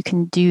dynamics, you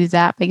can do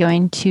that by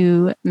going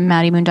to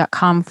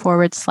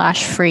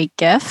maddiemoon.com/free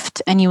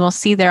gift. And you will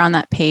see there on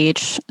that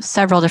page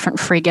several different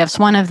free gifts.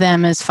 One of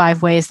them is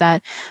 5 ways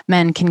that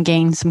men can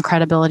gain some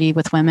credibility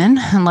with women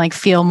and like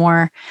feel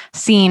more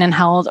seen and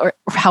held, or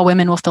how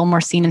women will feel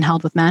more seen and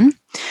held with men.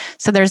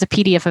 So there's a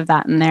PDF of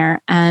that in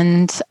there.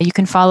 And you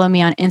can follow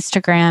me on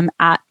Instagram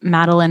at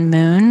Madelyn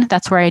Moon.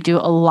 That's where I do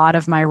a lot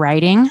of my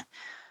writing.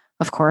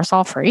 Of course,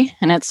 all free.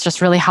 And it's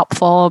just really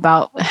helpful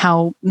about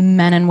how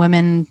men and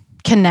women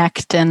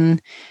connect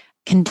and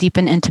can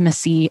deepen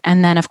intimacy.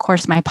 And then, of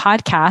course, my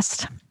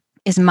podcast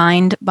is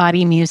Mind,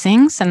 Body,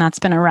 Musings, and that's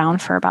been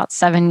around for about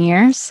 7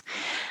 years.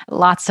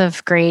 Lots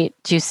of great,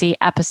 juicy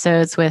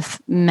episodes with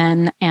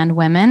men and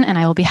women, and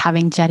I will be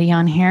having Jetty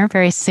on here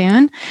very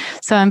soon.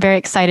 So I'm very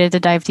excited to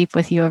dive deep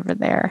with you over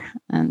there.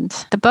 And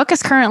the book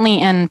is currently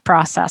in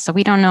process, so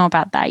we don't know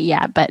about that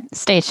yet, but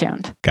stay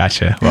tuned.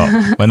 Gotcha.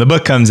 Well, when the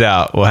book comes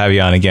out, we'll have you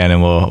on again,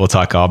 and we'll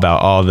talk all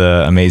about all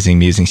the amazing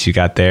musings you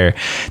got there.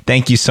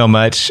 Thank you so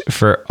much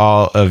for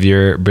all of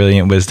your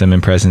brilliant wisdom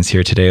and presence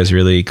here today. It was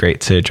really great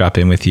to drop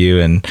in with you,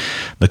 and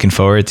looking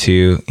forward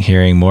to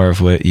hearing more of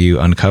what you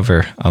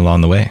uncover along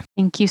the way.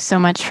 Thank you so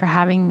much for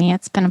having me.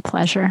 It's been a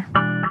pleasure.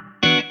 All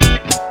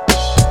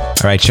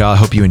right, y'all. I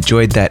hope you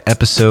enjoyed that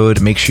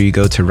episode. Make sure you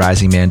go to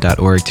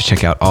risingman.org to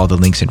check out all the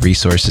links and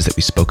resources that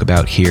we spoke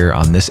about here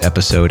on this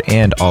episode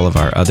and all of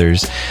our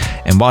others.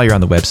 And while you're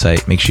on the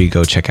website, make sure you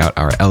go check out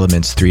our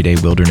Elements 3-day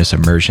wilderness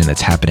immersion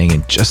that's happening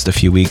in just a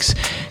few weeks.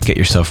 Get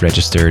yourself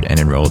registered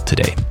and enrolled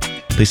today.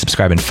 Please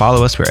subscribe and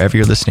follow us wherever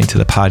you're listening to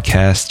the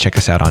podcast. Check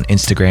us out on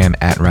Instagram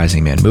at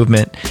Rising Man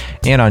Movement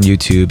and on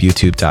YouTube,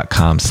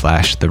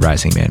 youtube.com/The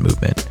Rising Man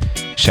Movement.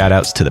 Shout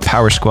outs to the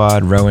Power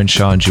Squad, Rowan,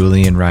 Sean,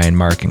 Julian, Ryan,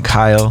 Mark, and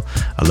Kyle.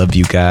 I love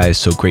you guys.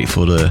 So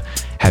grateful to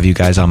have you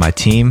guys on my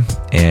team.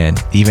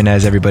 And even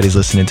as everybody's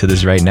listening to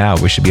this right now,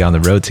 we should be on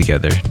the road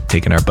together,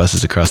 taking our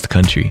buses across the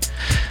country.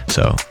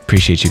 So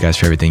appreciate you guys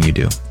for everything you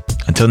do.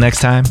 Until next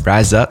time,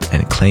 rise up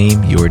and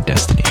claim your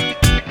destiny.